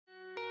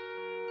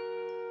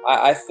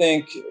I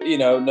think,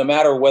 no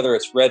matter whether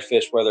it's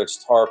redfish, whether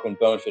it's tarpon,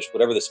 bonefish,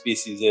 whatever the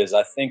species is,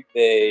 I think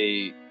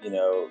they're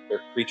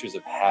creatures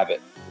of habit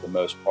for the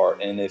most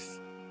part. And if,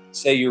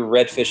 say, you're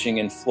red fishing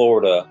in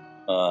Florida,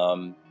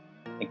 um,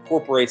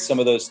 incorporate some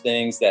of those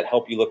things that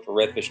help you look for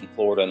redfish in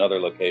Florida and other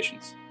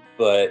locations.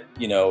 But,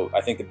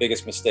 I think the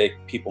biggest mistake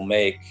people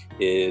make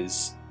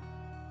is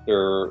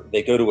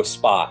they go to a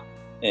spot,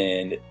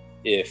 and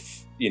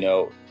if,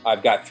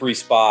 I've got three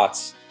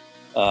spots,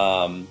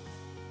 um,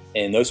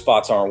 and those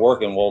spots aren't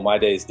working, well, my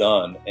day's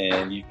done.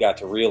 And you've got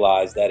to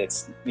realize that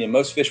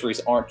most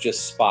fisheries aren't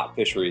just spot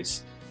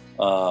fisheries.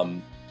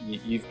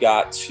 You've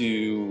got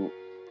to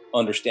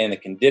understand the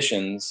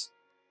conditions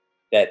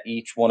that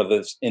each one of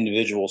those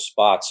individual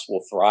spots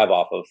will thrive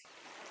off of.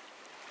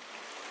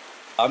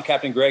 I'm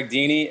Captain Greg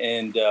Deeney,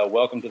 and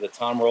welcome to the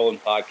Tom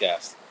Rowland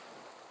Podcast.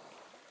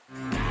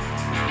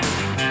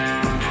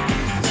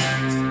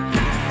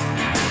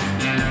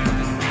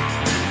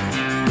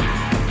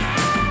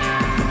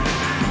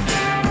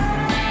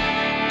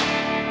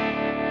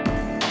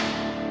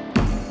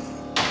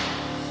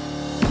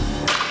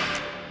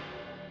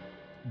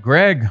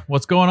 Greg,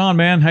 what's going on,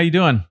 man? How you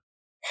doing?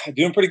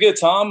 Doing pretty good,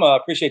 Tom.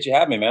 Appreciate you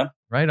having me, man.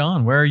 Right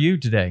on. Where are you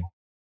today?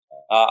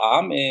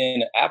 I'm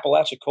in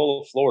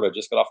Apalachicola, Florida.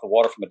 Just got off the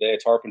water from a day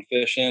of tarpon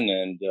fishing,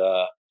 and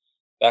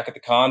back at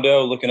the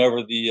condo, looking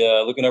over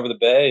the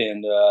bay.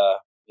 And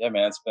yeah,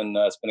 man, it's been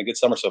a good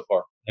summer so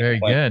far. Very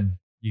good.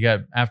 You got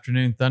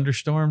afternoon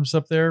thunderstorms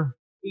up there?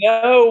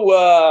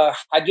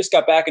 I just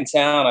got back in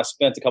town. I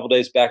spent a couple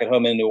days back at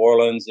home in New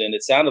Orleans, and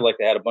it sounded like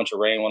they had a bunch of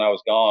rain when I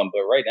was gone.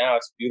 But right now,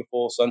 it's a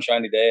beautiful,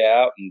 sunshiny day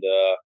out, and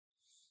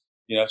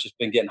it's just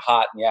been getting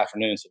hot in the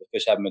afternoon. So the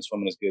fish haven't been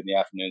swimming as good in the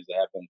afternoons as they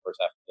have been the first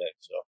half of the day.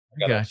 So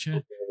I gotcha.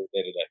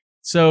 Day to day.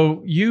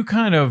 So you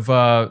kind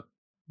of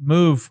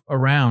move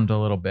around a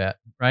little bit,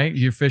 right?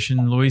 You're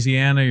fishing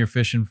Louisiana, you're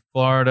fishing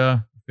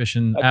Florida, you're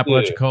fishing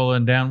Apalachicola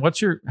and down.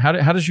 How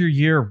does your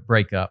year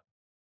break up?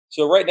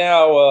 So right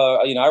now,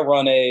 I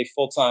run a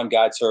full-time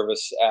guide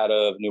service out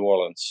of New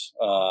Orleans.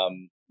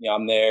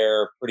 I'm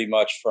there pretty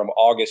much from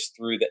August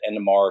through the end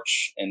of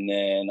March, and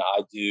then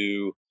I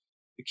do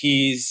the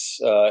Keys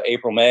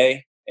April,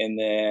 May, and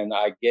then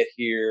I get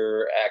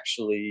here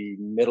actually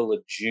middle of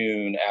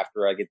June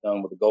after I get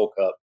done with the Gold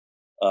Cup,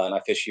 and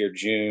I fish here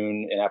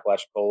June in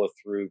Apalachicola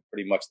through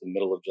pretty much the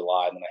middle of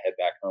July, and then I head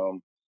back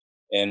home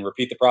and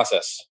repeat the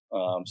process.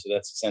 So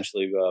that's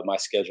essentially my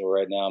schedule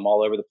right now. I'm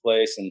all over the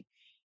place and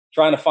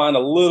trying to find a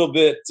little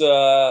bit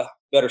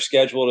better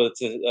schedule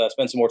to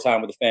spend some more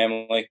time with the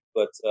family.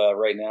 But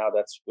right now,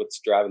 that's what's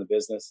driving the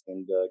business,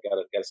 and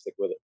gotta stick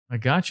with it. I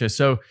gotcha.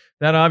 So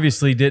that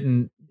obviously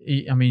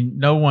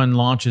no one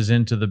launches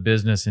into the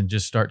business and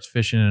just starts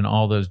fishing in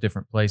all those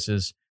different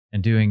places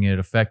and doing it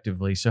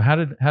effectively. So how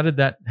did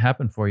that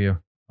happen for you?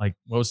 Like,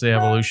 what was the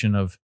evolution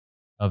of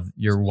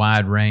your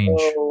wide range?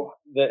 So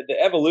the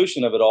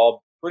evolution of it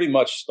all pretty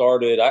much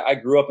started. I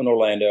grew up in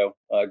Orlando.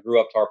 I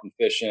grew up tarpon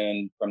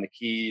fishing from the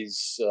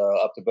Keys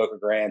up to Boca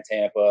Grande,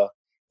 Tampa.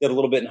 Did a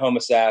little bit in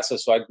Homosassa.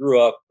 So I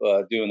grew up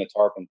doing the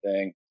tarpon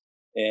thing.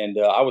 And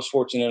I was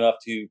fortunate enough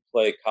to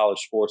play college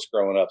sports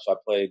growing up. So I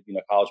played,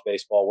 college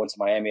baseball. Went to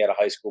Miami out of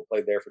high school,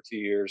 played there for 2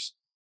 years,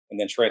 and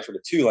then transferred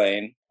to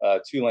Tulane.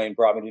 Tulane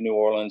brought me to New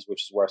Orleans,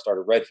 which is where I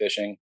started red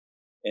fishing.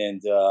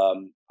 And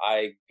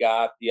I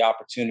got the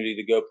opportunity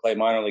to go play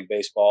minor league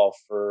baseball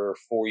for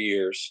 4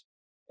 years.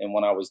 And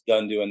when I was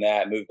done doing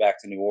that, moved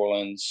back to New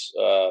Orleans,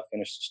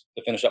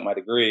 finish up my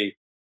degree.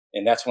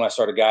 And that's when I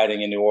started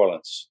guiding in New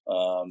Orleans.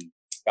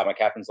 Got my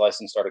captain's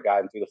license, started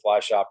guiding through the fly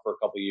shop for a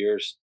couple of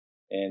years.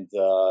 And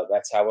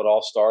that's how it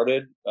all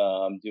started,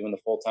 doing the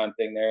full-time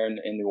thing there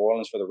in New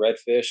Orleans for the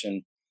redfish.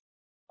 And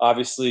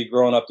obviously,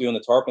 growing up doing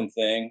the tarpon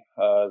thing,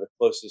 the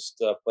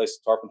closest place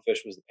to tarpon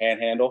fish was the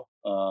Panhandle.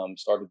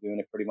 Started doing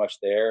it pretty much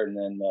there, and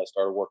then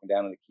started working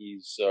down in the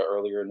Keys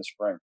earlier in the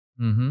spring.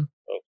 Mm-hmm.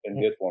 So it's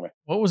been good for me.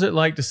 What was it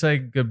like to say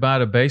goodbye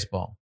to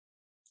baseball?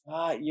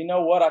 You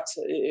know what?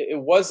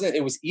 It wasn't.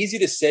 It was easy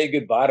to say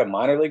goodbye to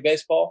minor league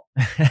baseball.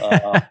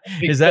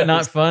 Is that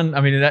not fun?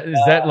 I mean, is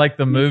that like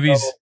the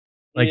movies?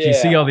 You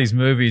see all these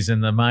movies,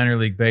 and the minor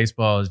league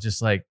baseball is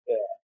just like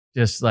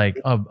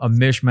a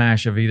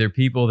mishmash of either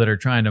people that are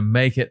trying to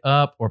make it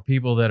up or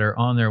people that are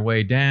on their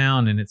way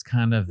down, and it's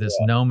kind of this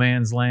no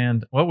man's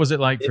land. What was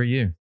it like for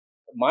you?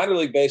 Minor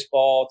league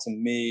baseball to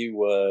me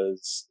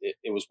was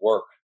it was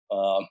work.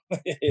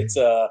 It's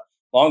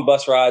long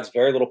bus rides,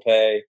 very little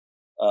pay,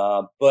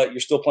 but you're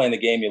still playing the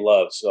game you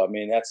love. So I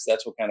mean,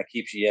 that's what kind of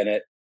keeps you in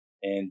it.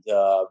 And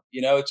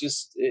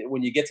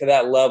when you get to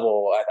that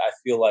level, I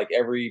feel like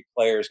every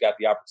player's got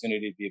the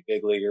opportunity to be a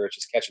big leaguer. It's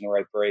just catching the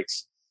right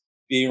breaks,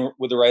 being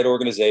with the right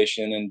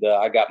organization. And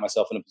I got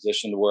myself in a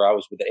position to where I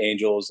was with the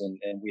Angels,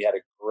 and we had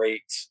a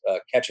great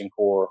catching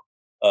core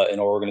in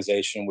our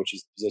organization, which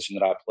is the position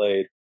that I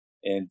played.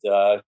 And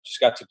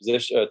just got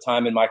to a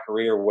time in my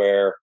career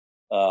where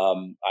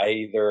I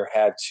either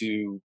had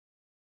to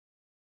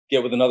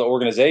get with another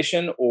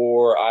organization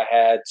or I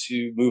had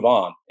to move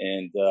on.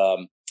 And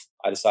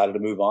I decided to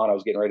move on. I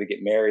was getting ready to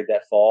get married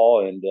that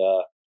fall, and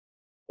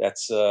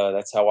that's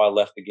how I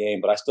left the game.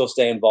 But I still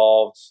stay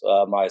involved.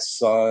 My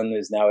son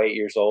is now 8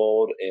 years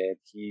old, and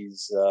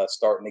he's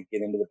starting to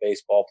get into the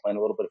baseball, playing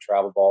a little bit of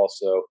travel ball.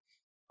 So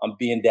I'm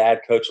being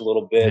dad coach a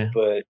little bit, Yeah.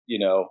 but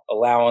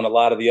allowing a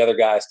lot of the other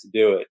guys to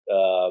do it,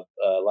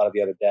 a lot of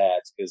the other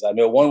dads, because I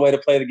know one way to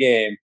play the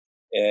game,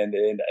 and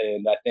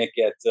I think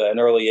at an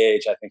early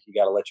age, I think you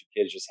got to let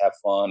your kids just have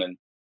fun and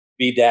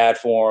be dad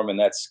for them, and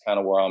that's kind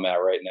of where I'm at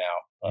right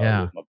now.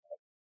 Yeah.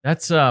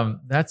 That's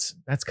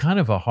kind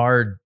of a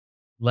hard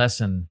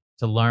lesson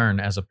to learn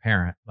as a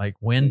parent, like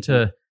when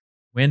to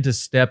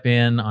step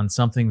in on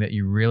something that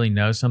you really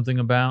know something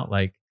about.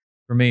 Like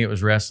for me, it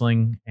was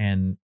wrestling,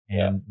 and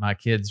my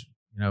kids,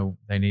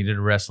 they needed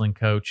a wrestling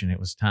coach, and it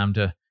was time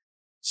to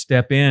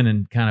step in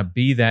and kind of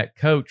be that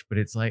coach. But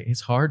it's like,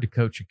 it's hard to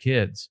coach your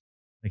kids.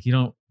 Like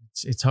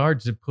it's hard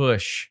to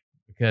push,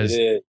 because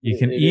you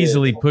can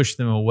easily push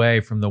them away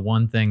from the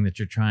one thing that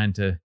you're trying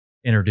to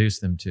introduce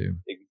them to.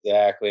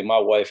 Exactly. My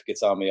wife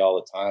gets on me all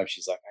the time.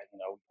 She's like,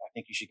 I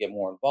think you should get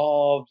more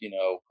involved.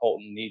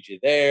 Colton needs you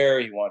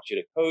there. He wants you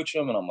to coach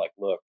him. And I'm like,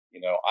 look,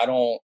 I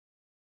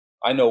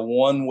know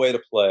one way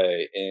to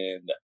play,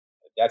 and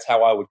that's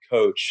how I would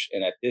coach.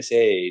 And at this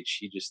age,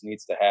 he just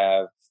needs to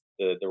have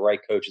the right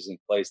coaches in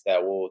place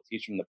that will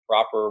teach him the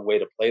proper way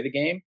to play the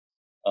game.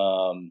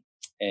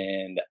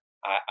 And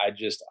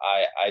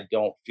I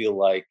don't feel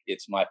like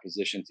it's my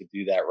position to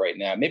do that right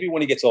now. Maybe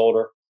when he gets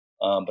older.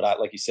 But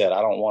like you said,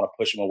 I don't want to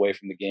push him away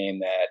from the game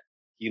that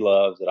he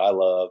loves, that I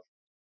love,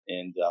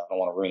 and I don't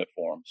want to ruin it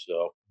for him.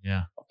 So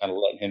yeah, I'm kind of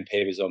letting him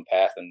pave his own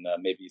path, and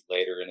maybe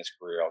later in his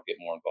career, I'll get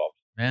more involved.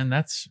 Man,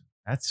 that's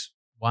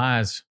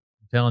wise.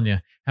 I'm telling you.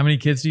 How many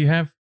kids do you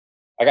have?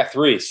 I got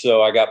 3.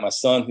 So I got my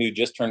son who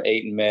just turned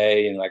 8 in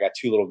May, and I got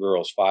 2 little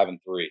girls, 5 and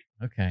 3.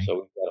 Okay. So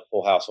we've got a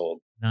full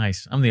household.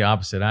 Nice. I'm the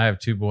opposite. I have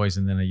 2 boys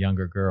and then a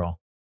younger girl.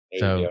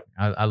 So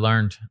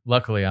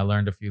luckily I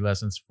learned a few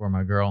lessons before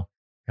my girl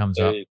comes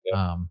up.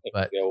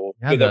 But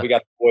good that we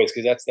got the boys,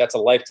 because that's a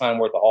lifetime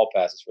worth of hall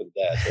passes for the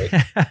dads,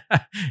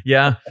 right?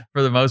 Yeah,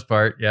 for the most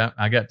part. Yeah,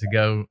 I got to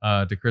go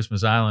to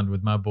Christmas Island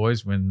with my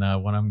boys when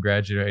of them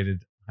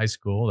graduated high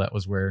school. That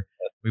was where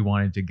we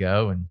wanted to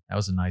go, and that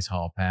was a nice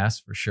hall pass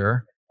for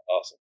sure.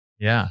 Awesome.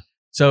 Yeah.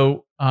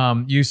 So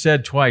you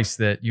said twice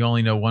that you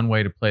only know one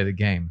way to play the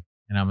game,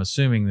 and I'm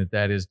assuming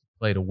that is to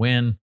play to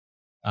win.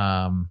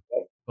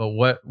 But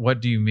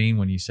what do you mean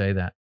when you say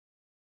that?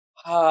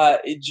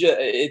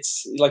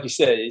 It's like you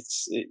said,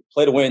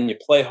 play to win. You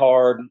play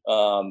hard.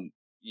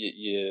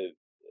 You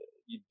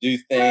do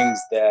things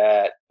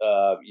that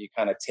you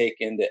kind of take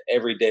into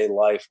everyday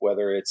life,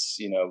 whether it's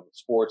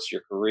sports,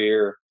 your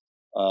career,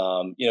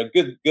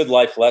 good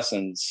life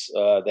lessons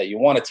that you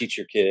want to teach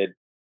your kid.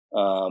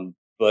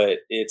 But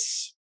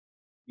it's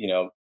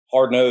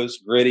hard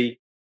nosed,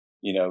 gritty.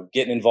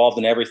 Getting involved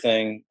in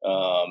everything.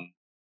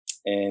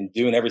 And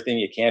doing everything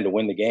you can to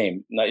win the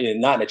game, not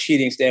in a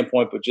cheating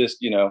standpoint, but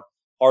just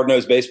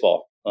hard-nosed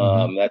baseball.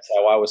 That's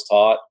how I was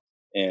taught,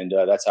 and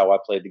that's how I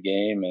played the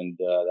game, and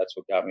that's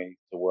what got me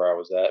to where I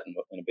was at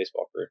in a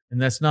baseball career.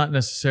 And that's not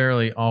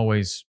necessarily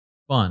always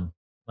fun.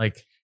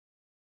 Like,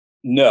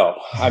 no,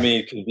 I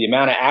mean, 'cause the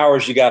amount of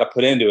hours you got to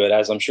put into it,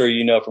 as I'm sure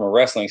from a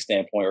wrestling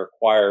standpoint,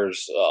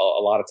 requires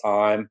a lot of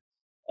time.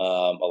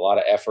 A lot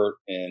of effort,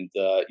 and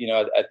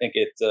I think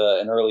at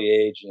an early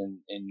age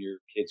in your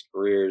kids'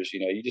 careers,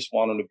 you just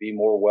want them to be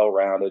more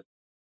well-rounded,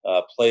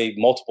 play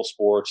multiple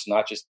sports,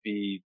 not just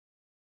be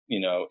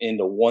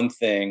into one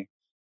thing,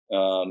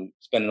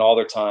 spending all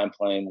their time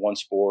playing one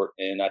sport.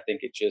 And I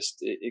think it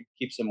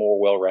keeps them more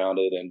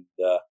well-rounded. And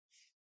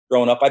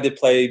growing up, I did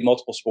play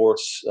multiple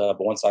sports, but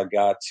once I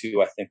got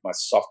to, I think, my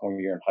sophomore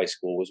year in high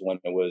school was when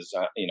it was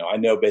I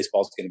know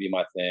baseball is going to be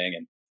my thing,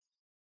 and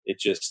it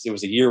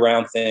was a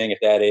year-round thing at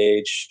that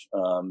age.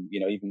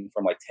 Even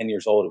from like 10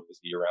 years old, it was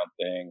a year-round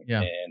thing.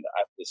 Yeah. And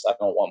I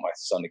don't want my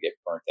son to get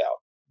burnt out.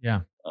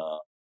 Yeah. So.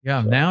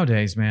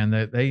 Nowadays, man,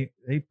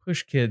 they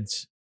push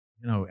kids,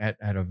 at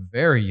a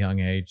very young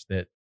age,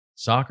 that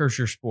soccer's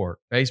your sport,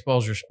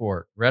 baseball's your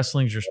sport,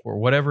 wrestling's your sport,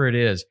 whatever it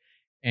is.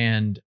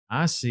 And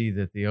I see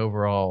that the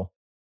overall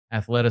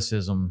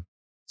athleticism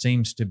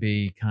seems to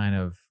be kind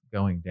of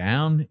going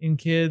down in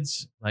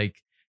kids.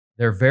 Like,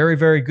 they're very,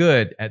 very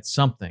good at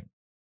something.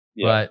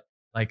 Yeah. But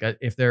like,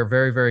 if they're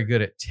very, very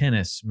good at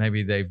tennis,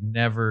 maybe they've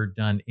never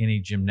done any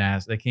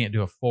gymnastics. They can't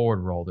do a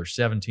forward roll. They're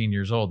 17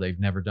 years old. They've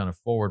never done a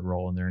forward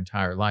roll in their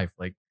entire life.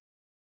 Like,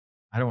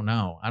 I don't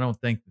know. I don't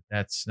think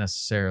that's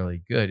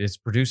necessarily good. It's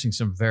producing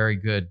some very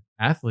good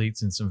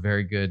athletes and some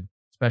very good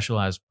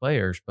specialized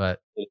players, but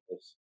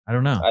I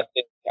don't know.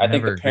 I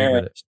think the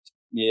parents.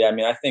 Yeah, I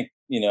mean, I think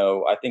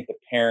the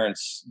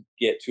parents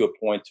get to a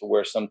point to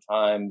where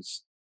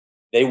sometimes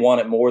they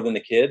want it more than the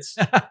kids.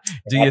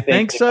 Do you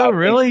think so?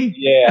 Really?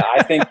 Yeah,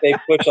 I think they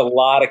push a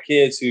lot of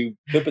kids who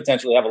could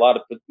potentially have a lot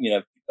of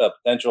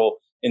potential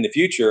in the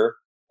future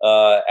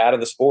out of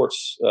the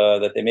sports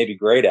that they may be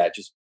great at,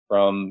 just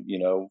from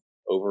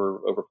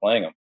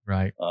overplaying them.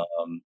 Right.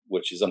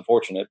 Which is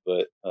unfortunate,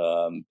 but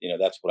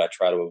that's what I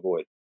try to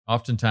avoid.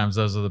 Oftentimes,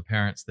 those are the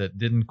parents that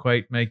didn't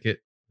quite make it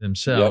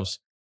themselves.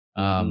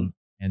 Yep.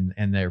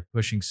 and they're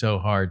pushing so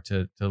hard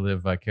to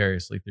live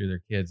vicariously through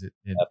their kids.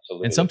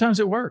 Absolutely. And sometimes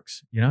it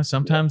works.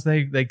 Sometimes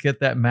they get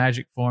that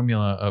magic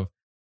formula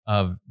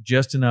of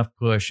just enough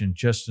push and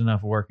just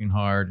enough working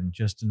hard and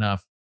just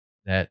enough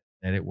that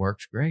it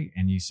works great.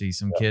 And you see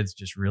some kids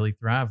just really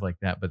thrive like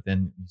that. But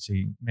then you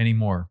see many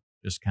more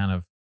just kind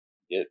of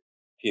get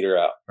peter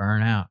out,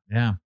 burn out.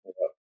 Yeah.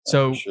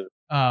 So, sure.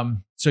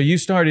 So you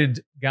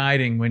started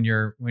guiding when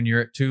you're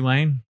at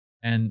Tulane,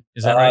 and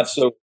is that right?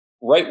 So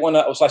right when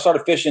I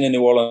started fishing in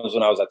New Orleans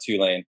when I was at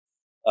Tulane.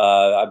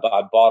 I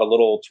bought a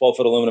little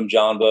 12-foot aluminum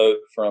John boat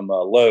from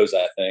Lowe's,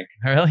 I think.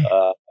 Really?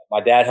 My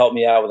dad helped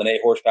me out with an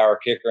 8-horsepower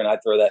kicker, and I'd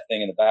throw that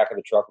thing in the back of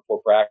the truck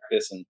before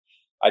practice, and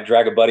I'd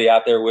drag a buddy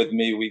out there with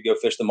me. We'd go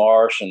fish the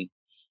marsh, and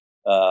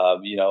a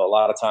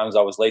lot of times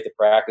I was late to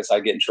practice.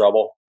 I'd get in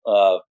trouble,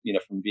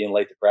 from being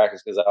late to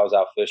practice because I was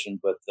out fishing.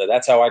 But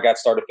that's how I got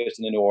started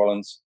fishing in New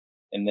Orleans,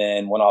 and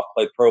then went off,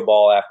 played pro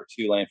ball after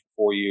Tulane for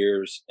 4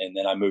 years, and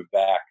then I moved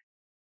back.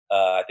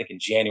 I think in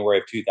January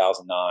of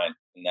 2009,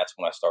 and that's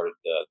when I started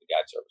the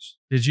guide service.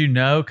 Did you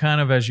know,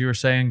 kind of as you were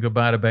saying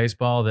goodbye to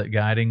baseball, that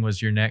guiding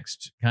was your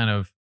next kind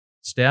of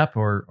step,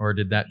 or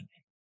did that?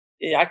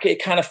 Yeah,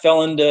 it kind of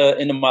fell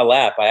into my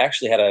lap. I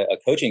actually had a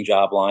coaching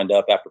job lined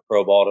up after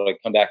pro ball to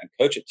come back and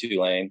coach at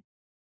Tulane.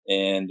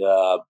 And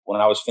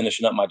when I was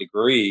finishing up my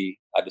degree,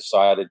 I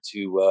decided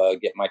to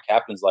get my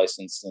captain's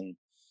license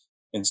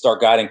and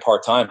start guiding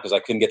part time because I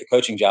couldn't get the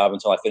coaching job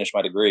until I finished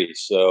my degree.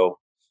 So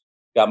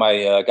got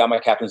my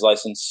captain's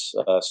license,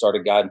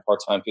 started guiding part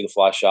time through the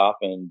fly shop,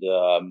 and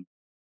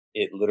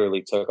it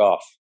literally took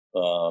off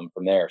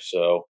from there.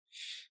 So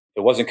if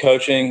it wasn't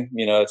coaching,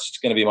 it's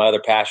going to be my other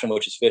passion,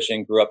 which is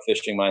fishing. Grew up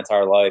fishing my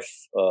entire life,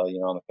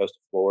 on the coast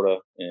of Florida,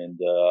 and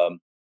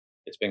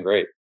it's been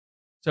great.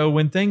 So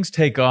when things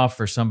take off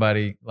for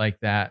somebody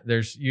like that,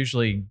 there's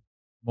usually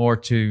more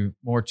to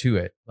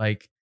it.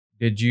 Like,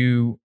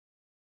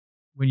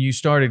 when you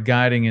started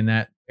guiding in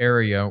that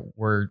area,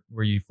 were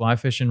you fly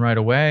fishing right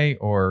away,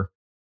 or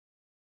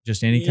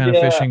just any kind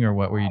of fishing, or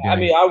what were you doing? I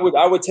mean,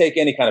 I would take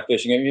any kind of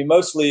fishing. I mean,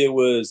 mostly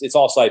it's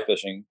all sight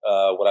fishing.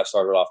 What I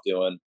started off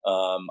doing,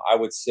 I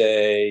would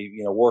say,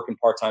 working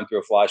part time through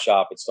a fly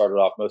shop. It started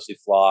off mostly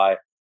fly.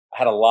 I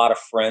had a lot of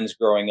friends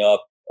growing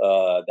up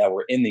that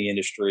were in the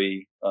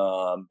industry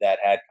that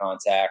had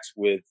contacts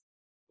with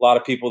a lot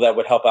of people that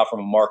would help out from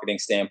a marketing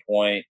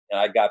standpoint, and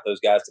I got those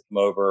guys to come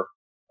over.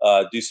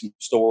 Do some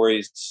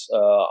stories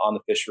on the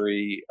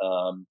fishery,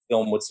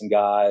 film with some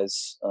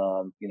guys,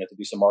 to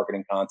do some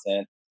marketing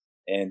content.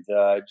 And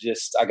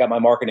I got my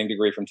marketing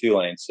degree from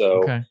Tulane.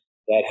 So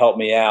that helped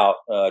me out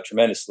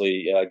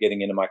tremendously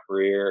getting into my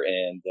career.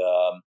 And,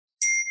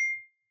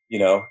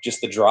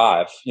 just the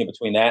drive,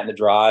 between that and the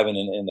drive and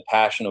the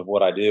passion of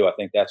what I do, I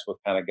think that's what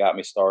kind of got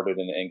me started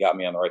and got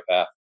me on the right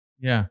path.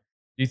 Yeah.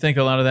 Do you think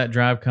a lot of that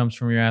drive comes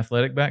from your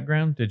athletic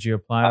background? Did you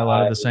apply a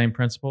lot of the same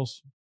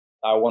principles?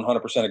 I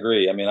 100%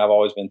 agree. I mean, I've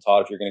always been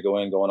taught if you're going to go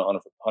in, go in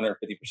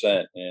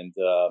 150%. And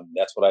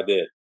that's what I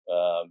did.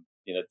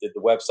 Did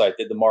the website,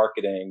 did the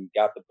marketing,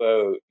 got the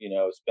boat,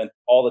 spent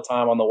all the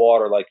time on the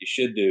water like you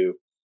should do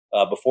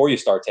before you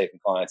start taking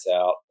clients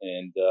out.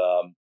 And,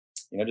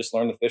 just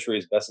learned the fishery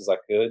as best as I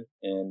could.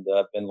 And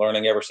I've been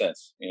learning ever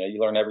since.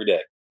 You learn every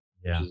day,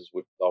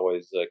 which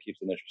always keeps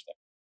it interesting.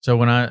 So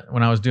when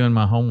I was doing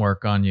my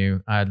homework on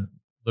you, I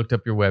looked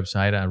up your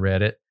website, I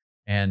read it,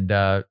 and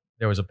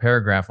there was a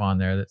paragraph on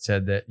there that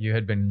said that you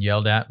had been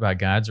yelled at by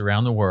guides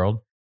around the world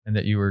and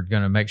that you were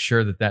going to make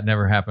sure that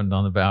never happened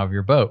on the bow of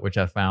your boat, which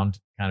I found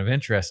kind of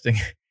interesting.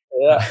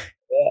 Yeah.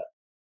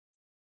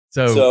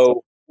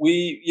 So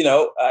we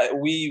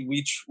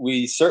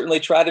certainly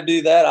try to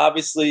do that.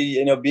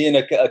 Obviously, being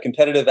a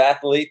competitive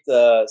athlete,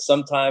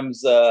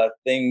 sometimes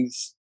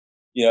things,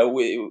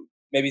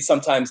 maybe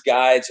sometimes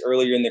guides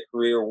earlier in their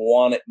career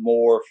want it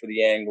more for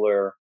the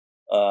angler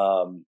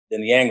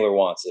than the angler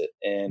wants it.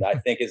 And I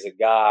think as a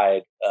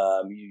guide,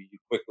 you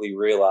quickly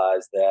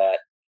realize that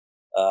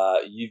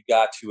you've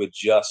got to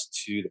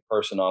adjust to the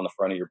person on the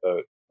front of your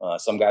boat.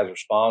 Some guys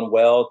respond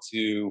well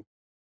to,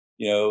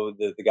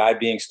 the guy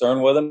being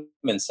stern with them,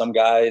 and some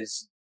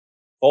guys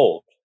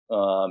fold.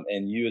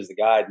 And you as the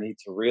guide need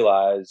to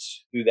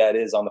realize who that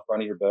is on the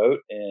front of your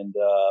boat. And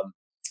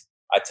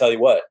I tell you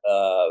what,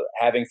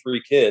 having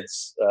 3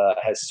 kids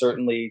has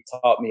certainly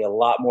taught me a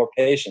lot more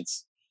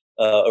patience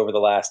over the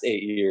last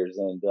 8 years.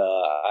 And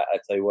I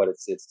tell you what,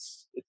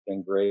 it's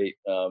been great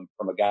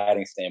from a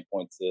guiding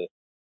standpoint to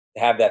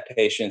have that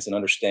patience and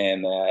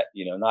understand that,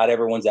 not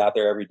everyone's out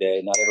there every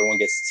day. Not everyone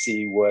gets to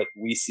see what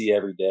we see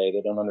every day.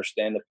 They don't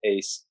understand the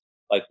pace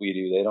like we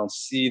do. They don't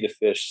see the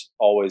fish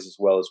always as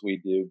well as we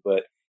do.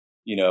 But,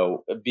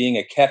 being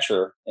a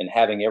catcher and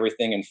having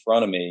everything in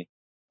front of me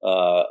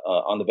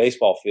on the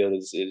baseball field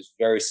is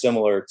very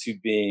similar to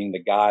being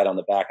the guide on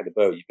the back of the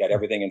boat. You've got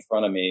everything in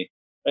front of you.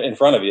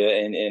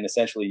 And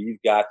essentially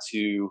you've got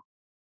to,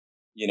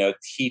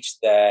 teach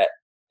that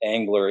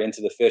angler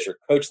into the fish or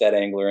coach that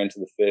angler into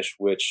the fish,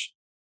 which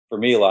for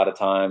me, a lot of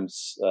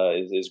times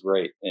is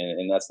great.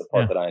 And that's the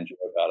part that I enjoy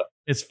about it.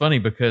 It's funny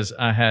because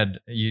I had,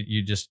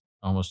 you just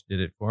almost did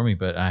it for me,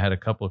 but I had a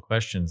couple of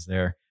questions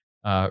there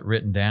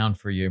written down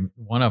for you.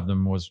 One of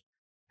them was,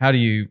 how do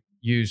you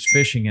use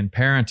fishing in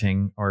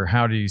parenting, or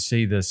how do you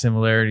see the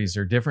similarities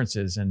or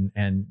differences? And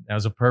that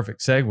was a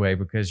perfect segue,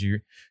 because you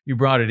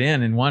brought it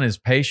in, and one is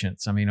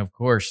patience. I mean, of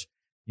course,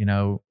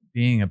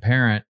 being a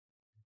parent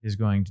is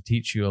going to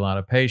teach you a lot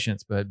of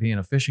patience, but being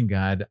a fishing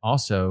guide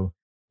also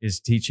is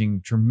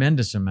teaching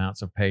tremendous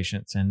amounts of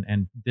patience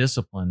and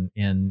discipline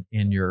in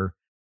your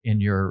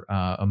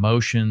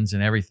emotions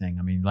and everything.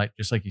 I mean,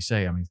 just like you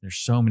say, I mean, there's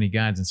so many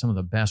guides, and some of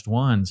the best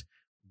ones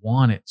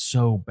want it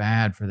so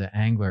bad for the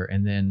angler,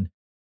 and then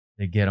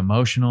they get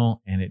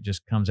emotional, and it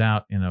just comes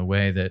out in a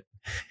way that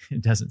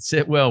it doesn't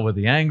sit well with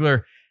the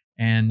angler,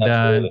 and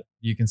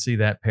you can see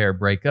that pair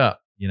break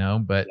up. Yeah.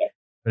 But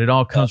it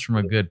all comes from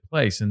a good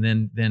place. And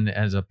then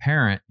as a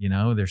parent,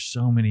 there's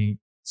so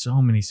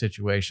many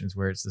situations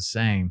where it's the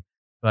same.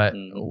 But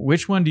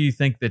which one do you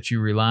think that you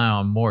rely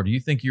on more? Do you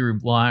think you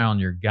rely on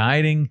your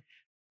guiding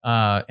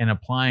and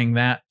applying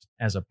that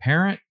as a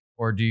parent,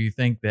 or do you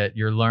think that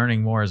you're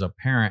learning more as a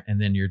parent and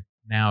then you're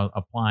now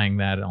applying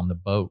that on the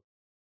boat?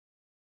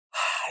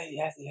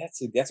 Yeah,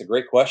 that's a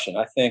great question.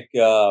 I think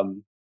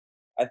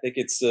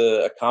it's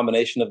a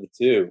combination of the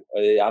two.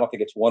 I don't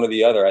think it's one or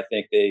the other. I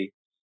think they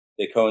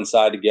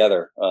coincide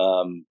together.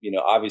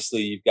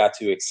 Obviously, you've got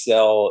to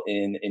excel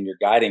in your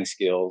guiding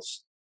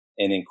skills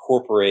and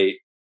incorporate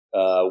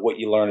what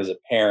you learn as a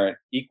parent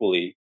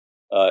equally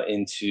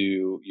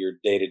into your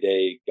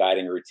day-to-day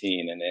guiding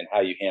routine and how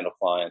you handle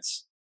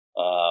clients.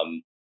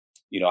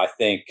 I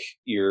think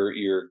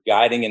your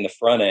guiding in the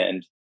front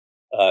end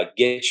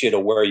gets you to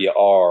where you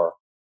are,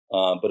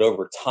 but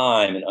over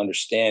time and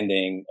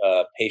understanding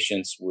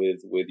patience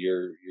with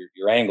your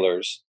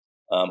anglers,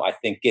 I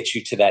think gets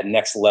you to that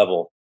next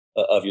level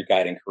of your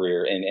guiding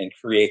career, and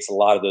creates a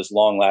lot of those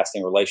long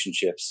lasting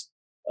relationships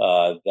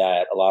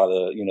that a lot of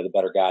the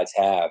better guides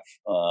have.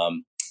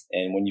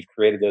 And when you've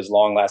created those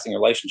long lasting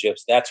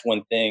relationships, that's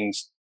when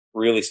things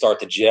really start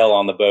to gel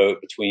on the boat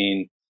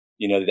between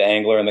the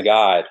angler and the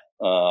guide.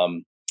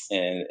 And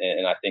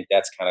I think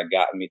that's kind of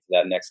gotten me to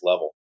that next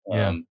level.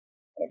 Yeah.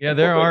 Yeah,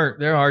 there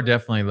are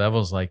definitely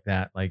levels like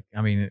that. Like,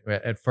 I mean,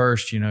 at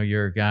first,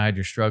 you're a guide,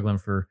 you're struggling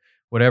for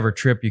whatever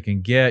trip you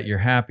can get, you're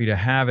happy to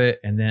have it,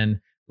 and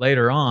then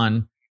later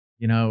on,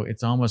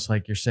 it's almost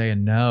like you're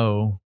saying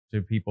no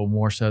to people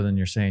more so than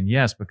you're saying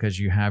yes, because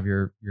you have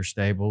your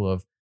stable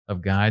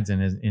of guides.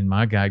 And in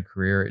my guide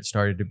career, it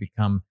started to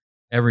become,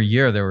 every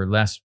year there were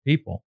less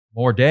people,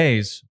 more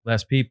days,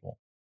 less people.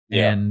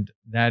 Yeah. And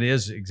that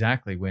is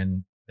exactly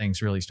when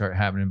things really start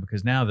happening,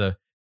 because now the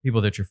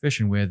people that you're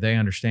fishing with, they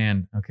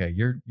understand, okay,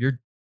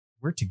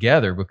 we're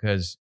together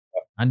because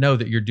I know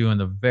that you're doing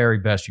the very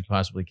best you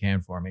possibly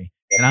can for me,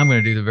 and I'm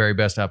going to do the very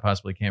best I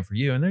possibly can for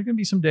you. And there are going to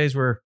be some days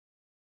where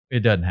it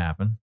doesn't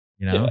happen,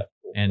 Yeah.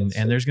 and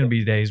there's going to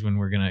be days when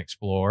we're going to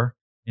explore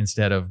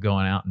instead of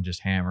going out and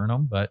just hammering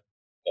them. But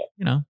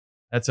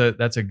that's a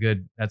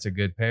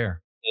good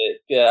pair.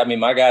 Yeah, I mean,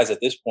 my guys at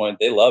this point,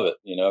 they love it,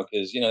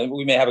 because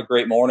we may have a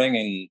great morning,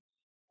 and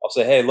I'll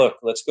say, hey, look,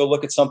 let's go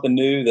look at something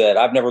new that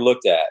I've never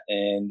looked at.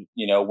 And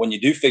when you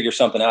do figure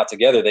something out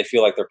together, they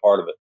feel like they're part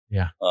of it.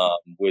 Yeah.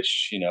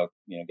 Which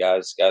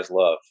guys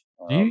love.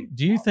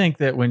 Do you think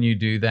that when you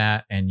do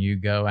that and you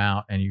go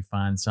out and you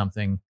find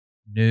something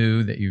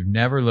new that you've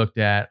never looked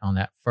at on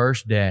that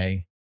first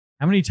day,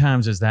 how many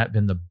times has that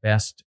been the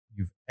best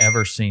you've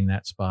ever seen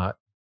that spot?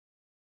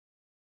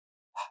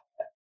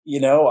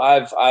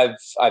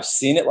 I've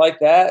seen it like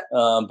that,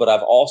 but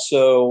I've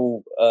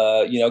also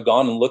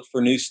gone and looked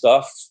for new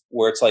stuff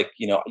where it's like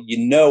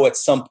at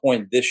some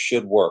point this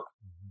should work,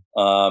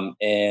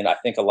 and I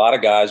think a lot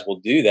of guys will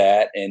do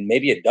that, and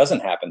maybe it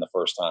doesn't happen the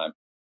first time,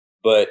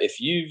 but if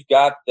you've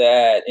got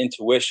that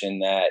intuition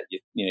that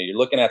you're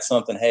looking at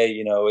something, hey,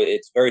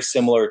 it's very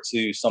similar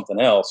to something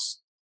else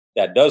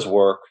that does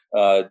work.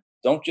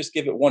 Don't just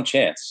give it one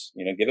chance.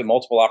 Give it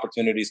multiple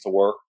opportunities to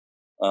work.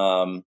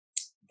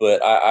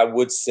 But I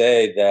would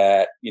say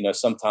that,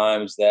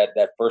 sometimes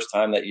that first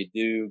time that you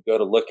do go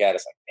to look at it,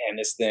 it's like, man,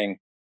 this thing,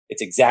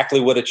 it's exactly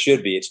what it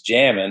should be. It's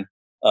jamming.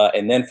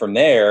 And then from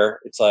there,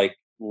 it's like,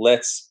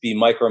 let's be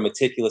micro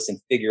meticulous and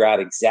figure out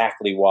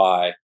exactly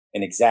why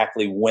and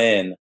exactly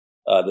when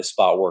this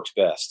spot works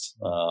best.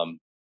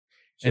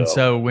 And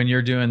so when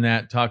you're doing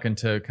that, talking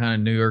to kind of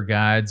newer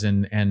guides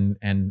and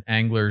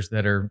anglers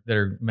that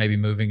are maybe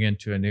moving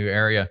into a new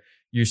area,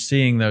 you're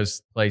seeing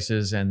those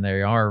places, and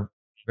they are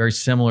very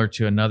similar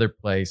to another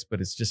place, but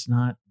it's just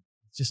not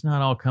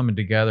all coming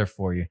together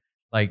for you.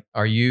 Like,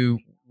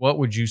 what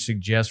would you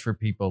suggest for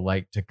people,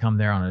 like, to come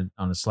there on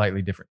a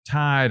slightly different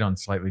tide, on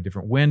slightly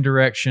different wind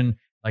direction?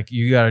 Like,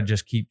 you got to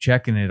just keep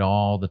checking it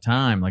all the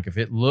time. Like, if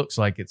it looks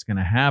like it's going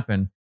to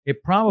happen,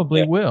 it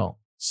probably will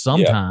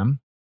sometime,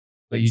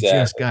 but exactly.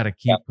 You just got to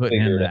keep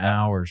putting in the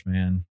hours,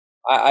 man.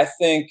 I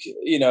think,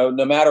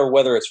 no matter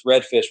whether it's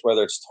redfish,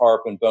 whether it's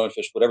tarpon,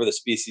 bonefish, whatever the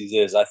species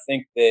is, I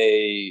think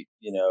they're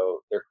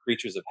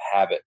creatures of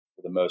habit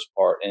for the most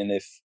part. And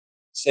if,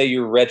 say,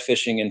 you're red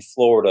fishing in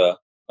Florida,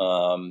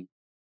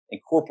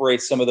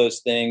 incorporate some of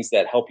those things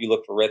that help you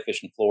look for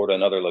redfish in Florida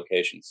and other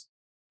locations.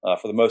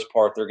 For the most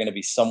part, they're going to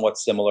be somewhat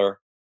similar.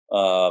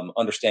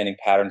 Understanding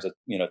patterns of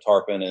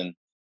tarpon, and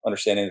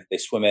understanding that they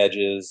swim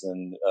edges,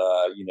 and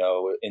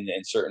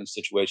in certain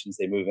situations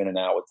they move in and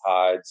out with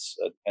tides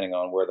depending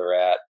on where they're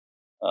at.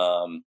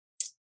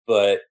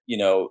 But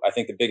I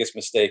think the biggest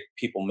mistake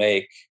people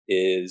make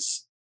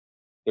is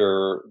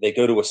they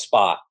go to a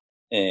spot,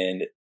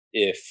 and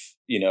if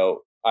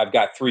I've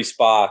got 3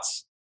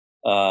 spots,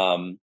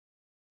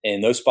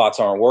 and those spots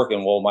aren't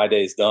working, well, my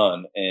day's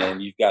done.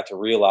 And you've got to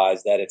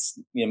realize that it's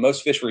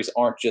most fisheries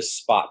aren't just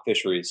spot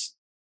fisheries.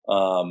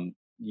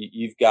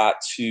 You've got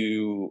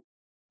to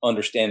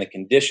understand the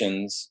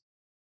conditions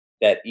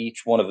that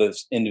each one of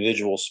those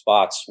individual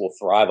spots will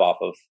thrive off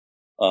of,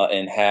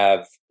 and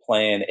have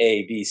plan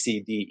A, B,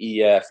 C, D,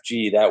 E, F,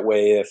 G. That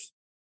way, if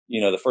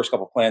the first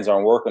couple plans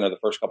aren't working or the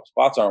first couple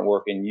spots aren't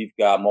working, you've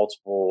got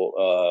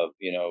multiple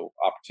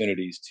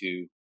opportunities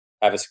to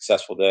have a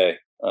successful day.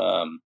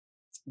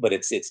 But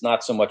it's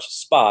not so much a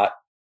spot;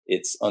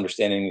 it's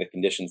understanding the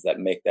conditions that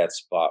make that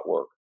spot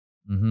work.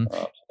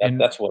 Mm-hmm.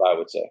 That's what I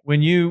would say.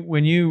 When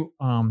you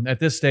at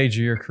this stage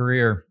of your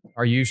career,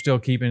 are you still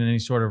keeping any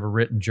sort of a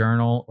written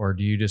journal, or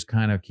do you just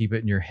kind of keep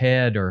it in your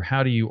head, or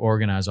how do you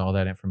organize all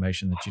that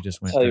information that you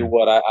just went through? Tell you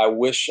what, I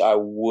wish I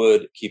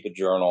would keep a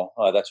journal.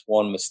 That's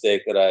one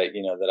mistake that I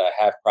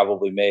have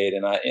probably made,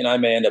 and I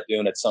may end up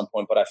doing at some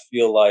point. But I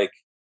feel like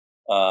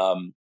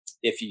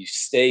if you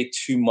stay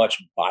too much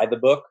by the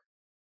book,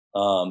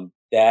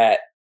 that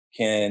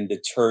can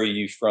deter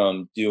you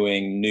from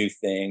doing new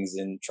things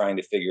and trying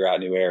to figure out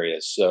new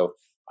areas. So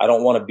I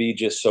don't want to be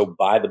just so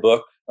by the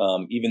book,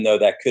 even though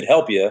that could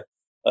help you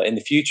in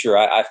the future.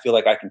 I feel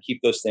like I can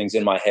keep those things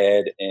in my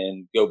head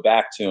and go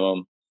back to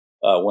them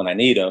when I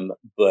need them,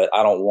 but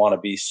I don't want to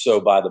be so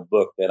by the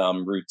book that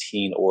I'm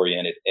routine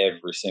oriented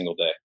every single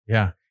day.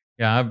 Yeah.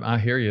 Yeah. I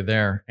hear you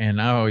there.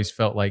 And I always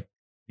felt like,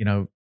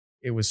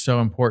 it was so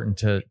important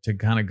to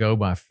kind of go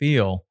by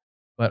feel,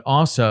 but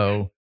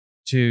also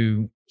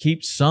to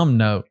keep some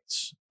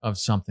notes of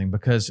something,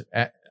 because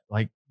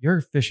you're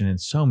fishing in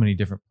so many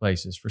different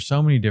places for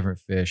so many different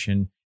fish,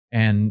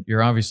 and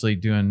you're obviously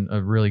doing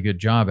a really good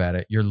job at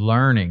it. You're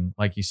learning,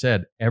 like you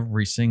said,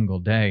 every single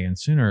day, and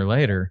sooner or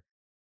later,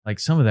 like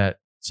some of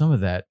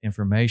that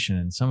information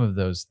and some of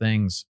those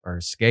things are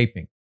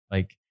escaping.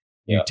 Like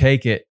you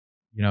take it,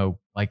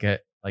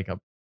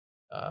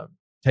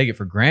 take it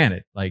for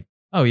granted. Like,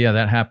 oh yeah,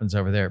 that happens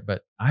over there,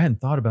 but I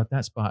hadn't thought about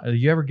that spot. Do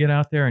you ever get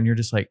out there and you're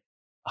just like,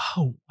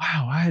 oh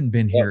wow, I hadn't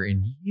been here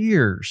in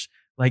years.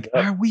 Like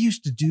we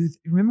used to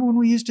remember when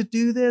we used to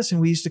do this and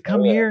we used to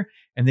come here,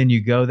 and then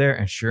you go there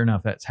and sure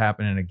enough, that's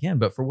happening again.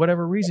 But for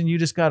whatever reason, you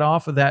just got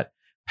off of that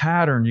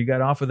pattern, you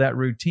got off of that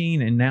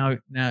routine, and now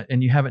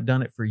and you haven't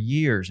done it for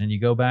years, and you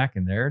go back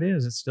and there it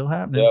is. It's still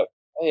happening.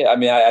 Yeah. I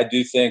mean, I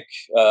do think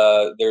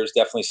there's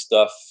definitely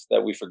stuff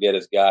that we forget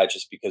as guys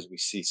just because we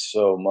see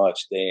so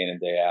much day in and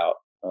day out.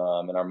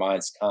 And our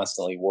mind's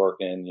constantly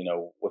working,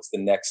 what's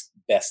the next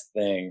best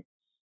thing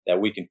that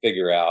we can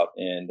figure out.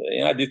 And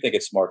I do think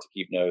it's smart to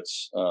keep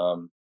notes.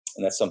 And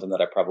that's something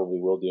that I probably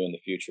will do in the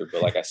future.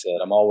 But like I said,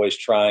 I'm always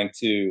trying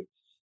to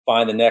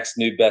find the next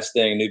new best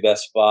thing, new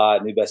best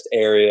spot, new best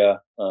area.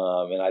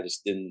 And I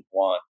just didn't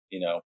want,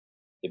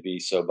 to be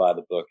so by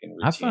the book and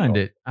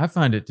routine. I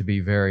find it to be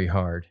very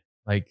hard.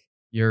 Like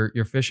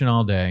you're fishing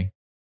all day,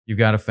 you've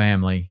got a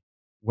family.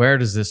 Where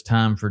does this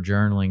time for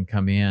journaling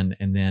come in?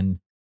 And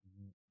then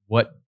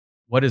what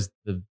is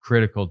the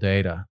critical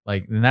data?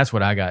 Like, and that's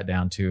what I got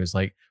down to is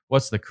like,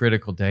 what's the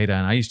critical data?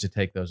 And I used to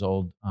take those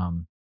old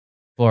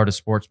Florida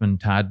Sportsman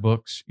Tide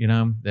books,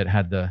 that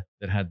had the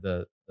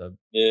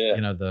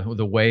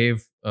the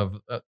wave of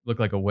looked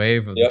like a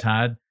wave of the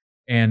tide.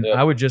 And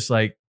I would just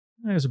like,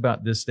 it was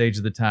about this stage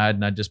of the tide,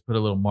 and I'd just put a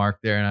little mark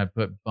there, and I'd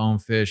put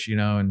bonefish,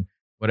 and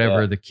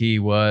whatever the key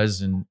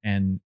was, and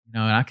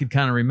I could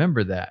kind of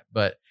remember that.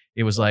 But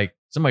it was like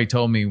somebody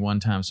told me one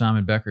time,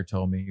 Simon Becker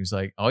told me, he was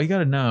like, all you got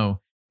to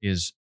know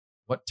is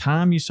what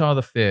time you saw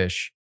the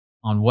fish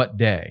on what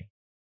day.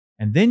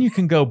 And then you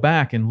can go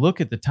back and look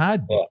at the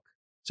tide book.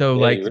 So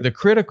the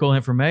critical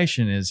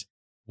information is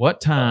what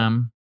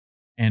time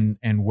and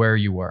where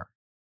you were.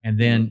 And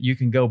then you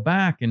can go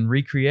back and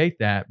recreate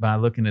that by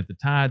looking at the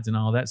tides and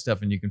all that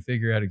stuff, and you can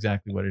figure out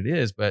exactly what it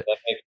is. But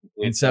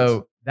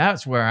so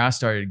that's where I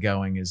started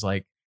going is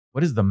like,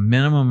 what is the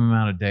minimum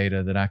amount of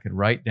data that I could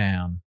write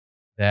down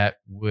that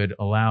would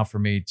allow for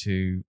me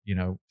to,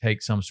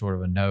 take some sort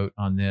of a note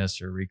on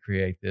this or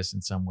recreate this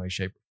in some way,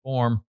 shape, or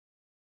form.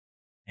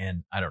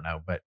 And I don't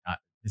know, but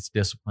it's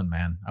discipline,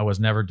 man. I was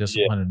never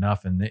disciplined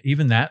enough. And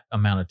even that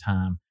amount of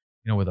time,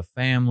 with a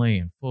family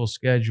and full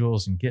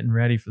schedules and getting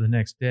ready for the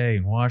next day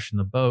and washing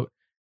the boat,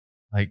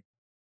 like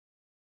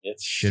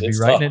should be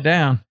writing it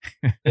down.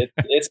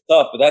 It's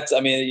tough, but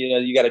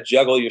you got to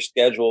juggle your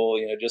schedule,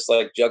 just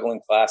like juggling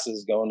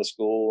classes, going to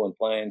school and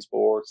playing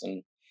sports.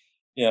 And,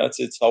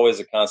 it's always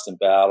a constant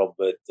battle,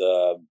 but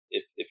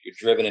if you're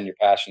driven and you're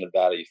passionate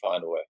about it, you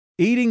find a way.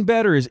 Eating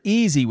better is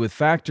easy with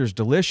Factor's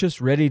delicious,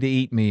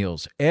 ready-to-eat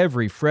meals.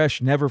 Every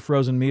fresh,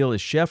 never-frozen meal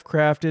is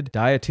chef-crafted,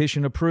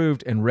 dietitian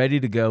approved, and ready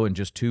to go in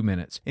just 2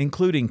 minutes,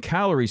 including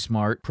Calorie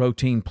Smart,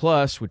 Protein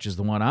Plus, which is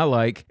the one I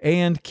like,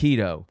 and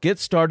Keto. Get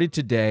started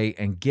today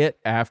and get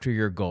after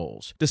your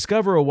goals.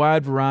 Discover a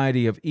wide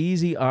variety of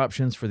easy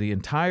options for the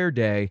entire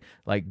day,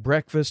 like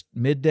breakfast,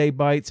 midday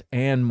bites,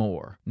 and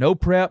more. No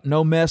prep,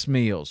 no mess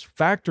meals.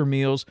 Factor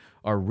meals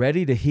are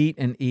ready to heat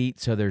and eat,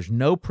 so there's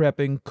no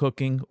prepping,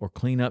 cooking, or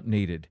cleanup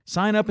needed.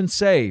 Sign up and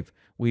save.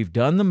 We've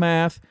done the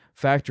math.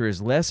 Factor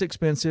is less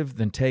expensive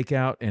than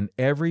takeout, and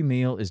every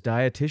meal is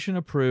dietitian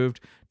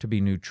approved to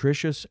be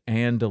nutritious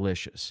and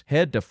delicious.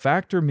 Head to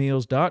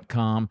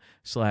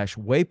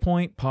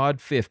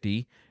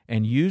factormeals.com/waypointpod50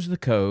 and use the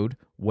code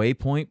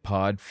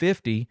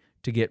waypointpod50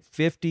 to get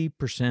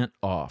 50%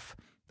 off.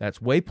 That's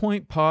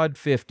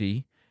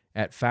waypointpod50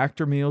 at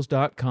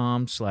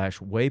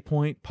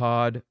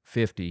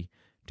factormeals.com/waypointpod50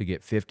 to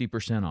get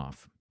 50%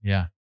 off.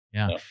 Yeah.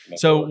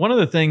 So one of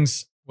the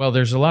things, well,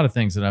 there's a lot of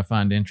things that I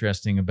find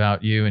interesting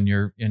about you and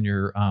your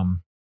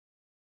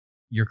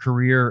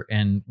career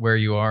and where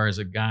you are as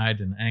a guide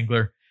and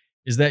angler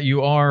is that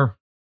you're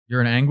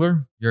an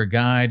angler, you're a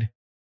guide,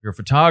 you're a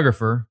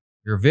photographer,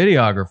 you're a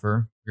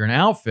videographer, you're an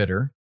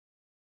outfitter.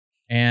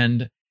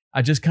 And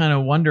I just kind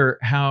of wonder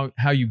how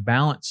you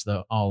balance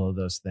all of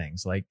those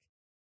things. Like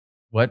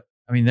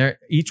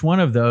each one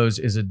of those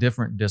is a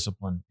different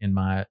discipline in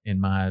my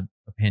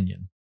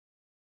opinion.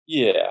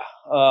 Yeah.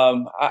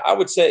 I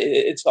would say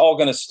it's all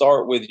going to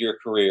start with your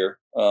career.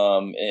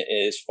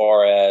 As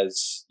far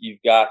as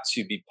you've got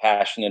to be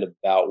passionate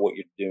about what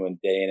you're doing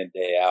day in and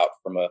day out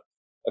from a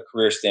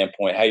career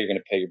standpoint, how you're going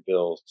to pay your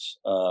bills,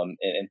 and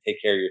take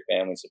care of your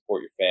family,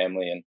 support your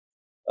family. And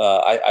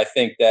I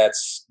think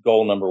that's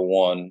goal number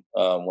one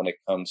when it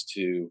comes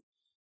to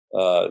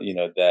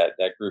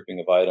that grouping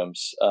of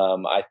items.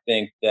 I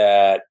think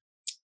that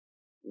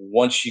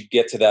once you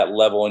get to that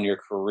level in your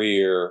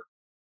career,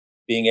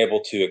 being able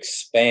to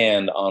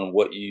expand on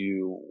what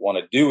you want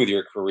to do with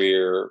your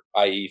career,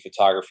 i.e.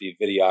 photography,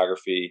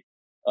 videography,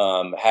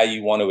 how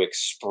you want to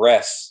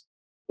express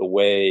the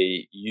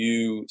way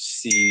you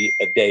see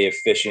a day of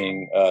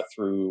fishing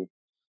through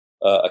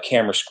a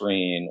camera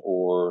screen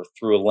or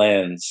through a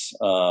lens.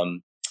 I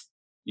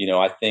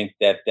think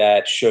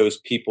that shows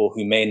people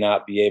who may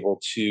not be able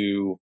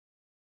to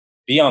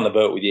be on the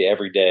boat with you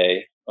every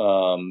day,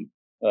 how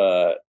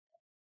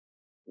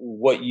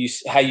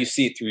you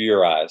see it through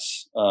your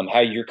eyes,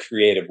 how you're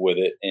creative with